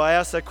Bible? I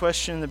asked that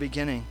question in the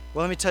beginning.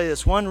 Well, let me tell you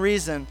this. One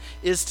reason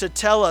is to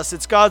tell us,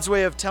 it's God's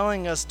way of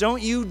telling us,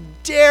 don't you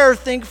dare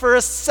think for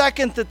a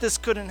second that this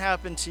couldn't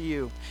happen to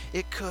you.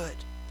 It could.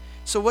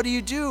 So what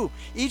do?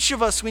 Each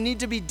of us, we need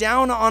to be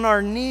down on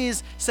our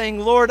knees saying,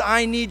 Lord,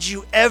 I need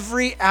you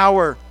every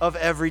hour of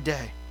every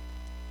day.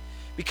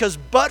 Because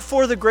but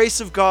for the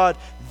grace of God,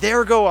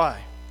 there go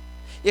I.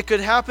 It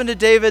could happen to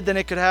David, then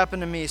it could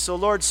happen to me. So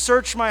Lord,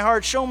 search my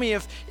heart. Show me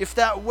if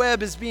that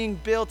web is being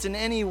built in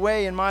any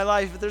way in my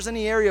life, if there's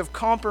any area of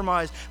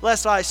compromise,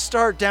 lest I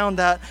start down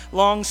that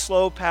long,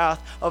 slow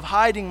path of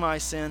hiding my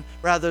sin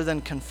rather than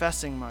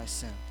confessing my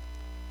sin.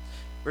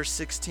 Verse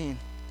 16.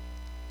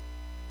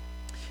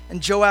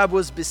 And Joab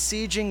was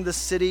besieging the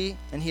city,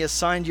 and he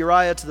assigned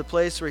Uriah to the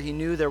place where he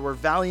knew there were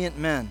valiant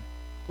men.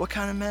 What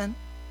kind of men?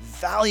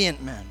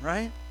 Valiant men,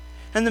 right?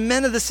 And the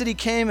men of the city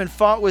came and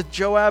fought with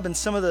Joab, and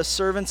some of the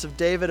servants of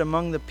David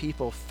among the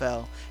people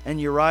fell, and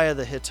Uriah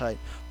the Hittite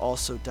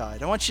also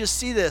died. I want you to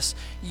see this.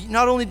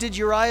 Not only did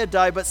Uriah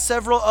die, but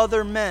several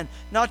other men,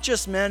 not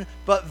just men,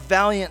 but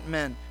valiant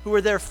men, who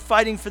were there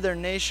fighting for their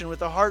nation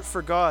with a heart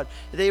for God.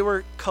 They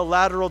were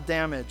collateral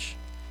damage.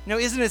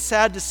 Isn't it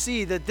sad to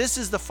see that this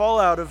is the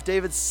fallout of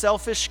David's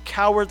selfish,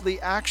 cowardly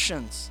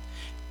actions?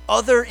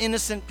 Other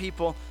innocent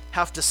people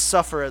have to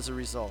suffer as a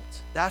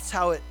result. That's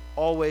how it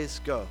always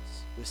goes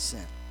with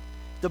sin.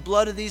 The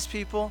blood of these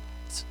people,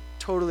 it's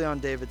totally on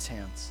David's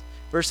hands.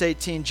 Verse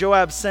 18,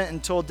 Joab sent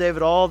and told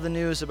David all the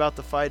news about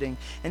the fighting,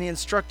 and he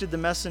instructed the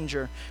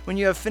messenger, when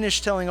you have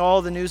finished telling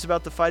all the news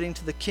about the fighting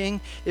to the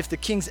king, if the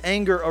king's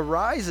anger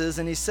arises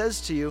and he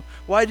says to you,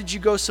 why did you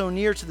go so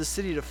near to the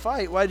city to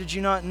fight? Why did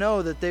you not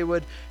know that they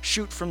would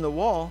shoot from the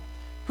wall?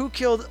 Who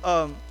killed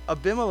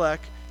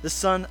Abimelech, the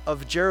son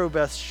of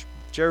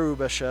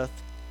Jerubbesheth?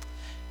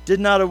 Did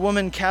not a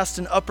woman cast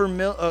an upper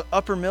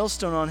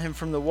millstone on him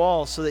from the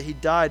wall so that he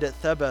died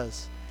at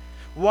Thebez?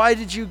 Why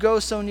did you go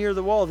so near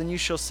the wall? Then you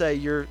shall say,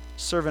 your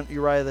servant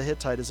Uriah the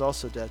Hittite is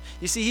also dead.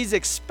 You see, he's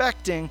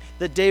expecting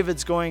that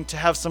David's going to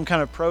have some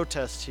kind of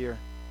protest here.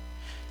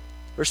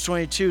 Verse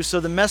 22, so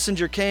the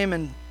messenger came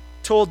and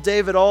told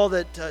David all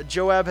that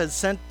Joab had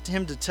sent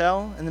him to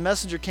tell. And the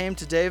messenger came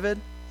to David.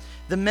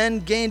 The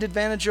men gained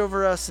advantage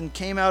over us and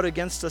came out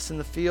against us in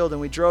the field, and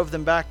we drove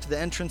them back to the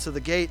entrance of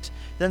the gate.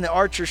 Then the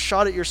archers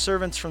shot at your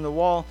servants from the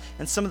wall,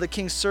 and some of the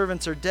king's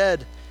servants are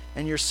dead,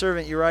 and your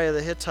servant Uriah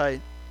the Hittite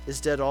is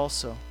dead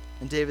also.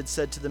 And David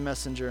said to the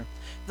messenger,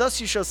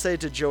 thus you shall say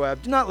to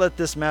Joab, do not let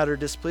this matter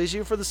displease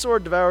you, for the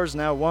sword devours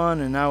now one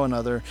and now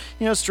another.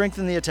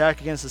 Strengthen the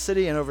attack against the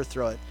city and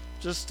overthrow it.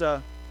 Just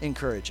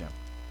encourage him.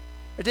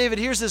 David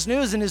hears this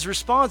news, and his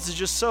response is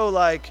just so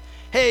like,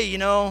 hey,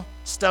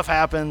 stuff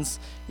happens.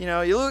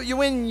 You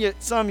win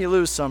some, you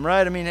lose some,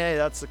 right? I mean, hey,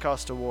 that's the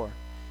cost of war.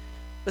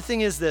 The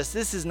thing is this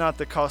is not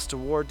the cost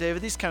of war,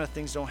 David. These kind of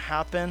things don't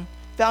happen. In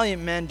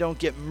valiant men don't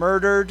get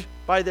murdered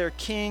by their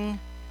king.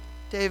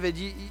 David,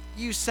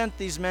 you sent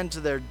these men to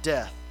their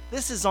death.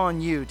 This is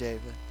on you,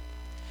 David.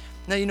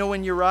 Now,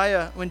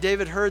 when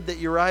David heard that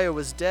Uriah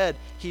was dead,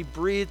 he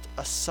breathed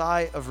a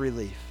sigh of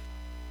relief.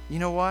 You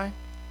know why?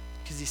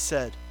 Because he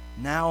said,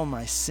 now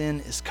my sin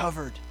is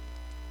covered.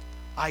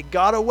 I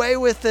got away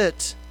with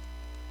it.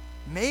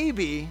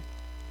 Maybe,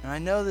 and I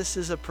know this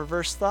is a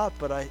perverse thought,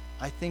 but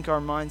I think our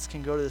minds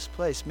can go to this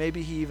place.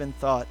 Maybe he even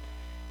thought,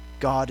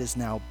 God is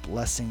now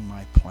blessing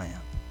my plan.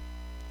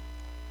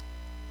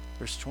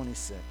 Verse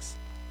 26.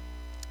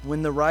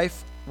 When the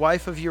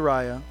wife of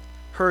Uriah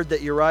heard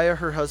that Uriah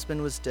her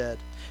husband was dead,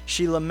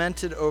 she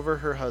lamented over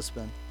her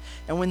husband.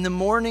 And when the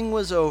mourning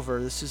was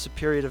over, this is a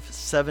period of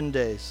 7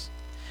 days,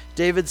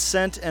 David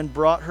sent and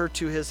brought her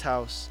to his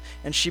house,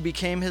 and she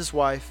became his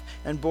wife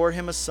and bore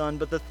him a son.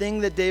 But the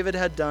thing that David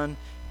had done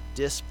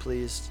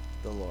displeased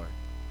the Lord.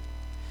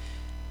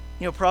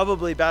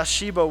 Probably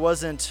Bathsheba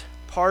wasn't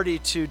party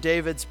to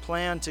David's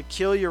plan to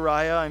kill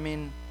Uriah.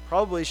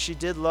 Probably she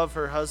did love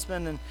her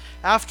husband. And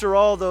after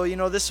all,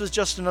 though, this was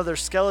just another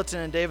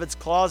skeleton in David's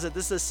closet.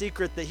 This is a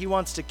secret that he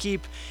wants to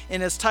keep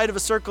in as tight of a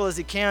circle as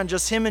he can.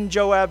 Just him and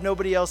Joab,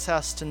 nobody else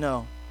has to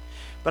know.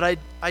 But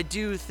I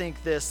do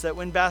think this, that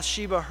when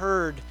Bathsheba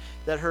heard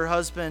that her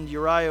husband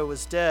Uriah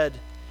was dead,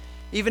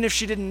 even if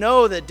she didn't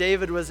know that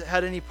David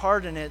had any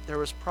part in it, there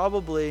was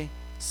probably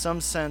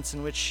some sense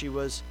in which she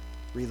was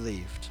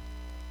relieved.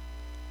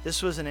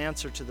 This was an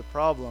answer to the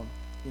problem.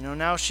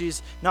 Now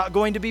she's not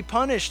going to be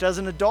punished as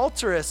an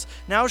adulteress.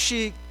 Now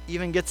she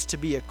even gets to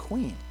be a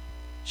queen.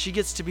 She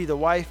gets to be the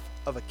wife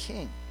of a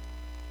king.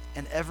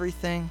 And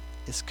everything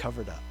is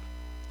covered up.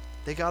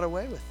 They got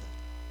away with it.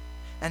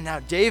 And now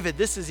David,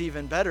 this is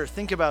even better.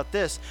 Think about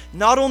this.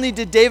 Not only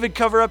did David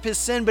cover up his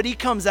sin, but he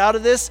comes out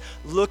of this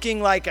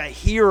looking like a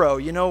hero.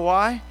 You know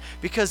why?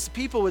 Because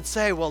people would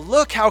say, well,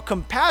 look how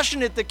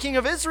compassionate the king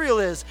of Israel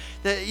is.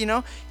 That,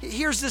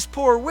 here's this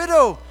poor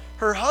widow.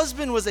 Her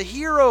husband was a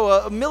hero,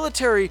 a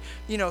military,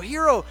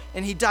 hero,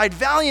 and he died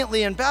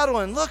valiantly in battle.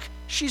 And look,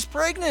 she's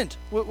pregnant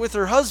with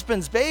her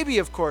husband's baby,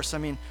 of course.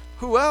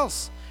 Who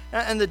else?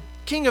 And the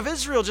king of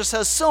Israel just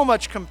has so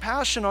much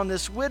compassion on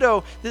this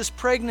widow, this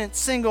pregnant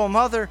single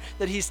mother,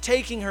 that he's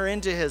taking her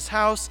into his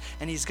house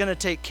and he's going to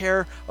take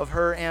care of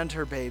her and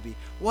her baby.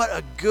 What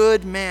a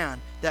good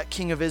man that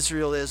king of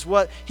Israel is.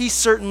 He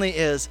certainly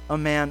is a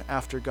man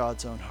after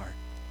God's own heart.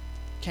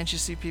 Can't you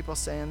see people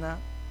saying that?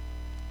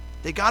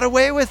 They got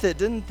away with it,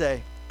 didn't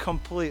they?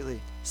 Completely.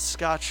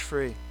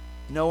 Scotch-free.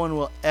 No one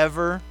will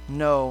ever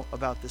know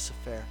about this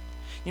affair.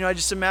 I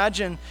just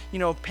imagine,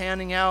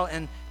 panning out,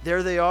 and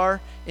there they are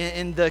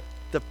in the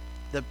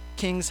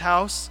king's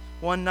house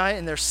one night,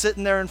 and they're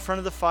sitting there in front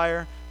of the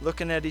fire,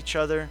 looking at each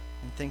other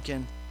and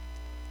thinking,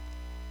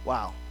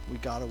 wow, we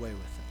got away with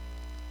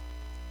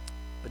it.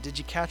 But did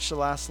you catch the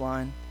last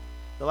line?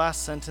 The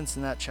last sentence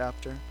in that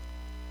chapter?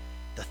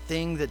 The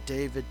thing that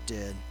David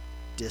did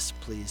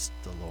displeased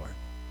the Lord.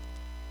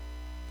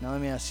 Now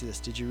let me ask you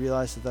this. Did you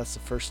realize that that's the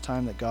first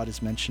time that God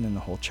is mentioned in the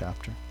whole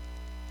chapter?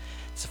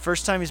 It's the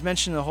first time he's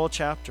mentioned in the whole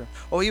chapter.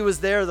 Oh, he was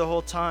there the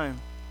whole time.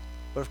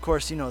 But of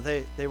course,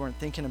 they weren't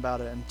thinking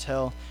about it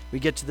until we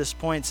get to this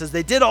point. It says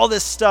they did all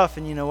this stuff,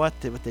 and you know what?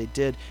 What they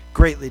did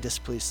greatly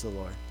displeased the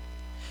Lord.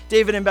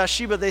 David and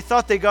Bathsheba, they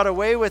thought they got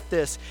away with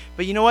this.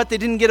 But you know what? They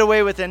didn't get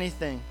away with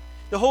anything.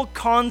 The whole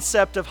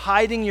concept of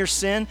hiding your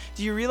sin,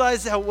 do you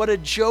realize what a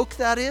joke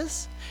that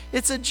is?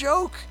 It's a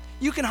joke.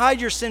 You can hide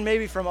your sin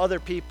maybe from other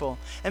people.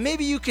 And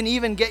maybe you can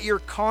even get your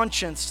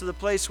conscience to the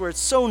place where it's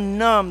so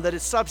numb that it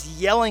stops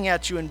yelling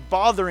at you and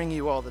bothering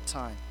you all the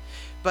time.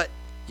 But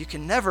you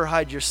can never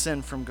hide your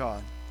sin from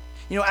God.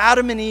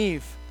 Adam and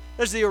Eve,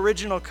 there's the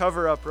original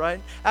cover-up,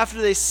 right?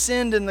 After they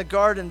sinned in the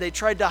garden, they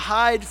tried to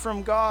hide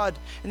from God.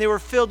 And they were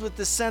filled with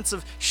this sense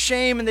of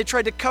shame, and they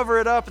tried to cover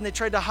it up, and they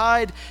tried to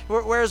hide.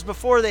 Whereas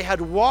before they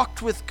had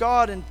walked with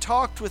God and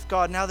talked with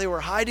God, now they were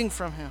hiding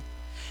from him.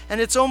 And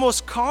it's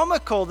almost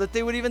comical that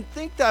they would even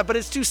think that, but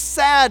it's too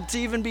sad to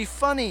even be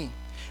funny.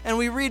 And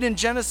we read in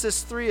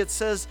Genesis 3, it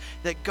says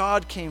that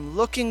God came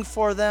looking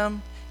for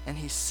them, and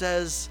he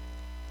says,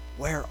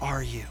 where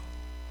are you?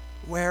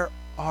 Where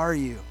are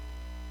you?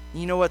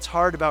 You know what's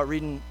hard about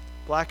reading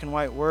black and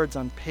white words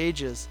on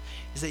pages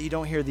is that you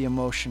don't hear the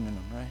emotion in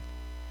them, right?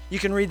 You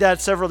can read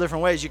that several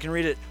different ways. You can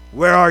read it,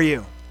 where are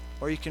you?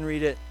 Or you can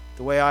read it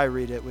the way I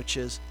read it, which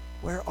is,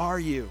 where are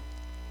you?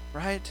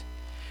 Right?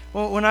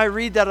 Well, when I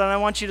read that, and I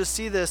want you to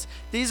see this,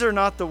 these are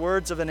not the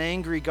words of an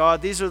angry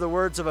God. These are the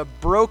words of a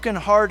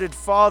broken-hearted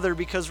father,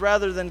 because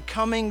rather than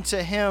coming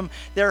to him,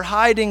 they're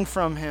hiding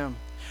from him.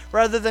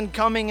 Rather than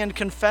coming and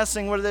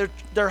confessing what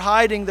they're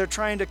hiding, they're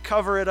trying to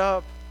cover it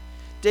up.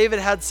 David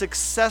had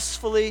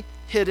successfully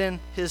hidden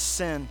his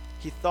sin.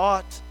 He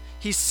thought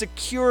he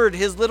secured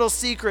his little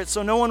secret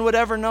so no one would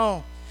ever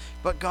know.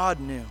 But God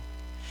knew.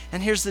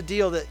 And here's the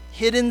deal, that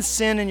hidden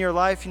sin in your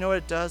life, you know what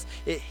it does?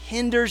 It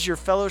hinders your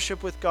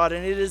fellowship with God,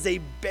 and it is a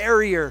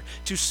barrier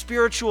to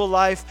spiritual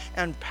life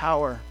and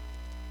power.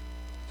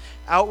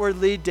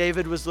 Outwardly,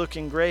 David was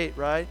looking great,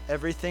 right?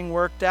 Everything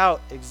worked out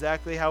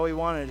exactly how he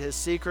wanted. His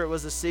secret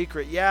was a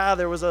secret. Yeah,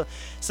 there was a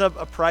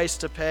price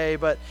to pay,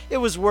 but it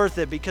was worth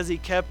it because he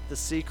kept the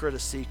secret a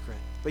secret.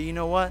 But you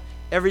know what?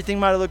 Everything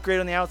might have looked great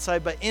on the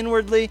outside, but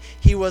inwardly,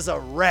 he was a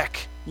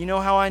wreck. You know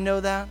how I know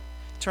that?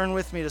 Turn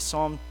with me to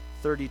Psalm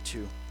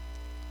 32.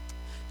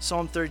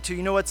 Psalm 32.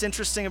 You know what's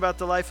interesting about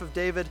the life of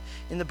David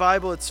in the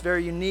Bible? It's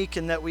very unique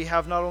in that we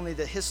have not only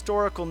the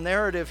historical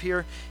narrative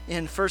here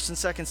in 1st and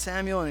 2nd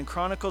Samuel and in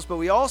Chronicles, but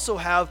we also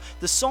have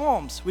the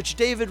Psalms, which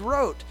David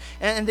wrote.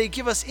 And they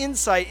give us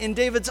insight in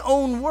David's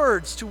own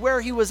words to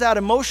where he was at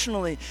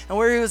emotionally and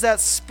where he was at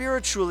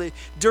spiritually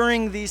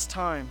during these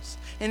times.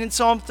 And in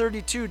Psalm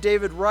 32,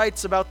 David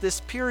writes about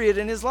this period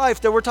in his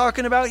life that we're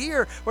talking about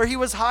here, where he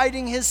was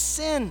hiding his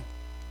sin.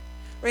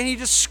 And he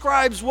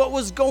describes what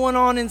was going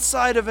on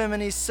inside of him,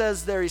 and he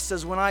says,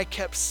 when I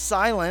kept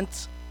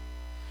silent,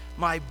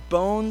 my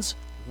bones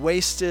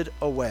wasted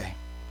away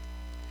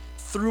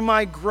through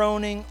my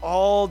groaning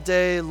all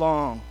day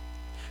long.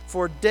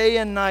 For day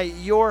and night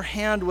your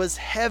hand was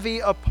heavy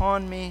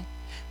upon me.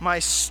 My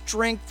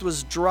strength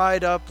was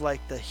dried up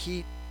like the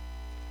heat,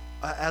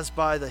 as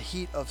by the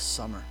heat of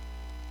summer.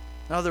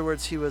 In other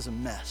words, he was a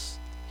mess.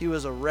 He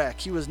was a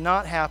wreck. He was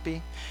not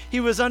happy. He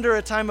was under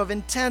a time of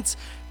intense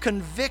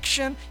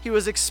conviction. He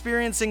was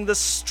experiencing the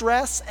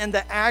stress and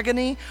the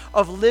agony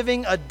of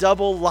living a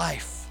double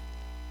life.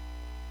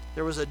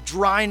 There was a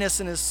dryness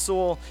in his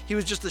soul. He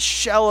was just a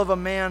shell of a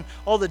man.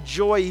 All the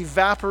joy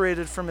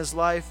evaporated from his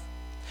life.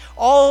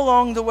 All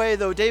along the way,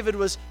 though, David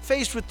was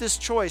faced with this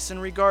choice in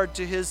regard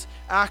to his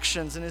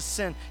actions and his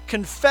sin.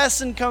 Confess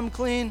and come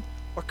clean,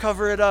 or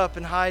cover it up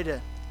and hide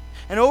it.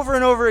 And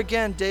over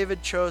again,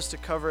 David chose to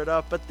cover it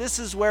up. But this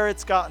is where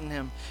it's gotten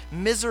him.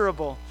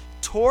 Miserable,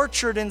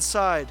 tortured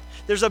inside.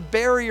 There's a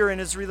barrier in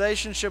his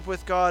relationship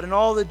with God, and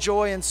all the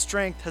joy and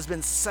strength has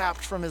been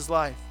sapped from his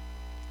life.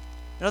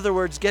 In other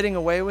words, getting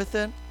away with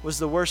it was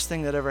the worst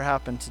thing that ever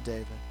happened to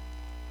David.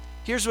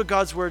 Here's what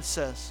God's word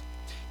says.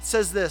 It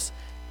says this: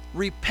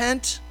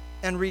 repent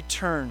and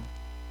return,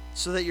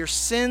 so that your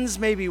sins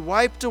may be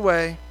wiped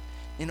away,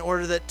 in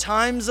order that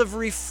times of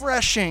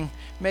refreshing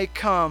may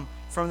come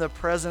from the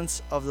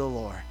presence of the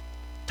Lord.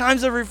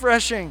 Times of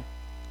refreshing.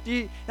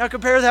 Now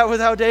compare that with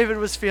how David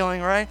was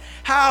feeling, right?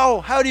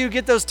 How do you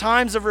get those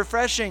times of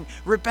refreshing?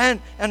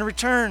 Repent and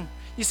return.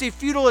 You see,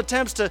 futile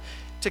attempts to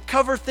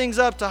cover things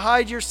up, to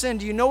hide your sin.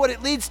 Do you know what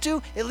it leads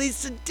to? It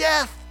leads to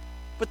death.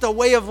 But the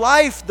way of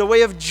life, the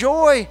way of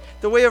joy,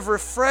 the way of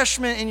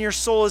refreshment in your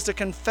soul is to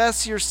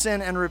confess your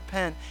sin and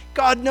repent.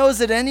 God knows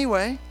it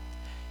anyway.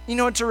 You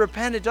know, to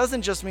repent, it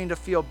doesn't just mean to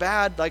feel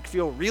bad, like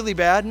feel really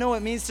bad. No, it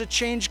means to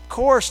change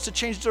course, to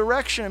change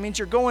direction. It means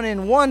you're going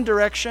in one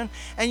direction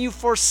and you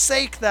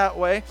forsake that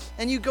way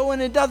and you go in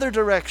another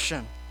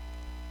direction.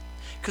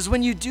 Because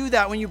when you do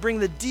that, when you bring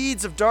the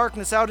deeds of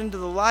darkness out into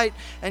the light,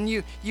 and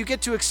you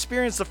get to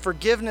experience the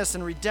forgiveness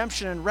and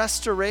redemption and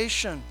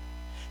restoration,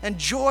 and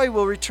joy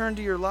will return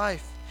to your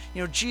life.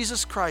 You know,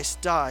 Jesus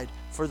Christ died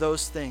for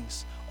those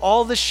things.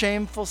 All the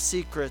shameful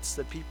secrets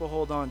that people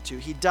hold on to,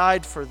 he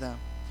died for them.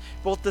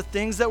 Both the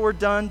things that were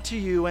done to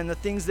you and the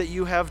things that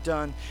you have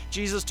done.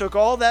 Jesus took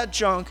all that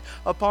junk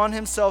upon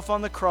himself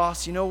on the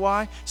cross. You know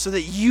why? So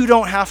that you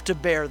don't have to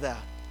bear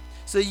that.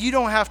 So that you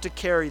don't have to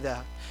carry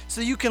that.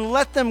 So you can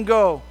let them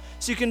go.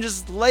 So you can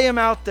just lay them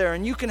out there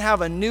and you can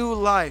have a new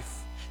life.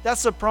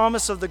 That's the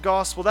promise of the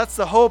gospel. That's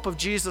the hope of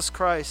Jesus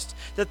Christ.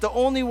 That the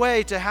only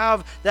way to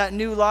have that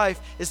new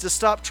life is to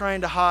stop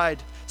trying to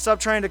hide. Stop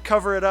trying to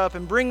cover it up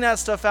and bring that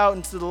stuff out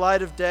into the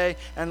light of day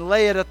and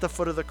lay it at the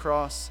foot of the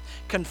cross.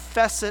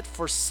 Confess it,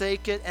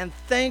 forsake it, and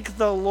thank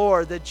the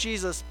Lord that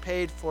Jesus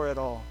paid for it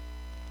all.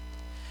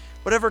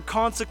 Whatever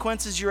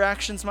consequences your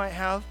actions might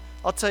have,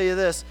 I'll tell you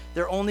this,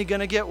 they're only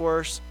going to get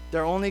worse.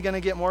 They're only going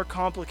to get more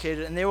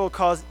complicated, and they will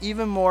cause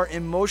even more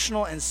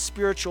emotional and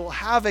spiritual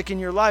havoc in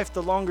your life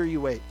the longer you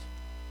wait.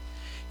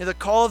 You know, the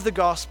call of the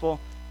gospel,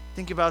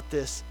 think about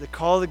this, the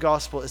call of the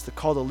gospel is the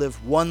call to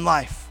live one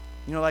life.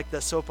 You know, like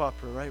that soap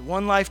opera, right?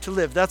 One life to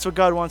live. That's what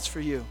God wants for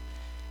you.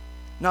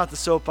 Not the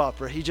soap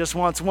opera. He just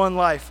wants one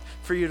life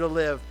for you to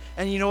live.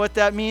 And you know what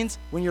that means?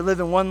 When you're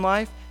living one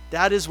life,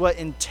 that is what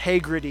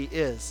integrity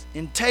is.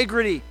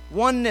 Integrity,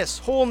 oneness,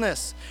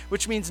 wholeness,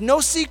 which means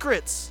no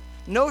secrets,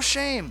 no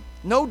shame,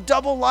 no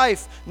double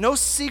life, no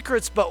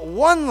secrets, but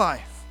one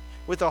life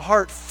with a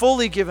heart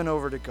fully given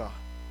over to God.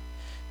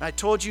 And I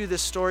told you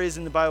this story is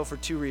in the Bible for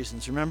two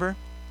reasons, remember?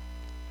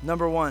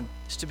 Number one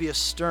is to be a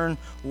stern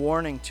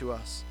warning to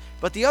us.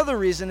 But the other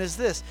reason is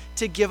this,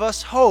 to give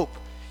us hope.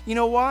 You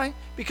know why?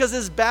 Because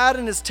as bad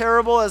and as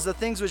terrible as the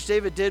things which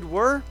David did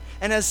were,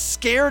 and as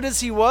scared as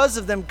he was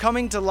of them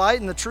coming to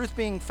light and the truth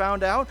being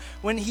found out,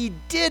 when he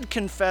did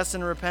confess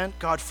and repent,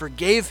 God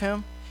forgave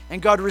him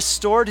and God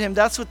restored him.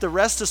 That's what the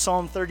rest of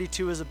Psalm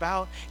 32 is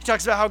about. He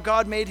talks about how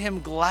God made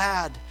him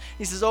glad.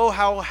 He says, oh,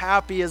 how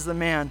happy is the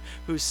man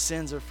whose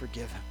sins are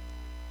forgiven.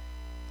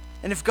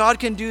 And if God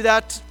can do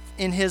that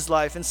in his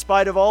life, in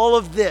spite of all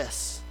of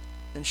this,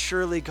 then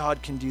surely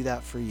God can do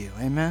that for you.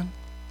 Amen?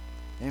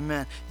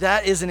 Amen.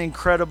 That is an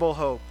incredible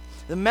hope.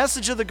 The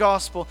message of the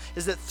gospel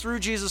is that through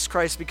Jesus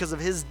Christ, because of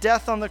his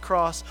death on the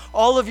cross,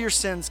 all of your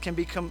sins can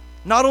become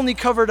not only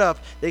covered up,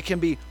 they can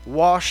be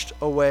washed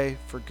away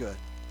for good.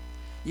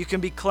 You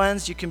can be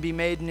cleansed, you can be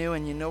made new,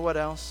 and you know what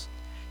else?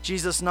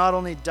 Jesus not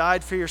only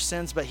died for your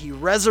sins, but he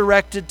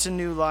resurrected to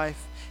new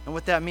life. And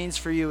what that means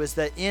for you is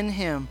that in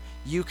him,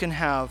 you can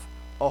have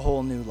a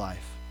whole new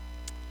life.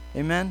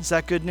 Amen? Is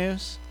that good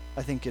news?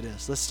 I think it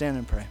is. Let's stand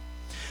and pray.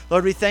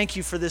 Lord, we thank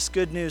you for this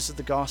good news of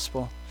the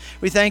gospel.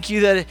 We thank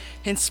you that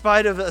in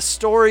spite of a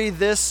story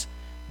this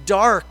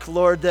dark,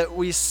 Lord, that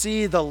we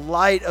see the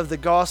light of the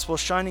gospel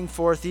shining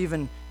forth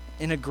even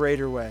in a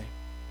greater way.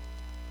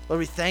 Lord,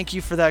 we thank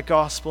you for that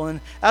gospel. And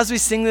as we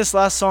sing this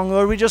last song,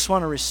 Lord, we just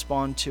want to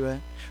respond to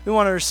it. We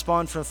want to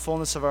respond from the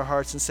fullness of our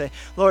hearts and say,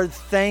 Lord,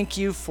 thank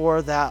you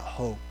for that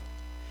hope.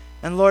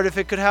 And Lord, if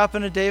it could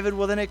happen to David,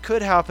 well, then it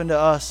could happen to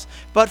us.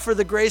 But for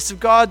the grace of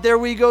God, there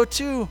we go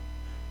too.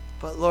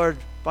 But Lord,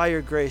 by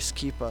your grace,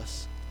 keep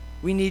us.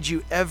 We need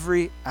you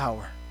every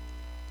hour.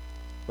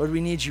 Lord,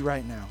 we need you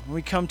right now. And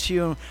we come to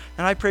you,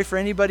 and I pray for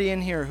anybody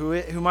in here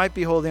who might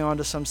be holding on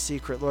to some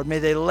secret. Lord, may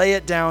they lay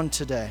it down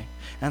today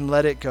and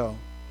let it go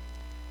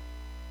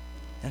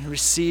and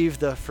receive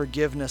the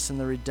forgiveness and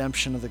the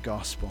redemption of the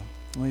gospel.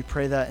 And we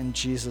pray that in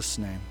Jesus'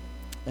 name.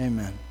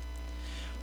 Amen.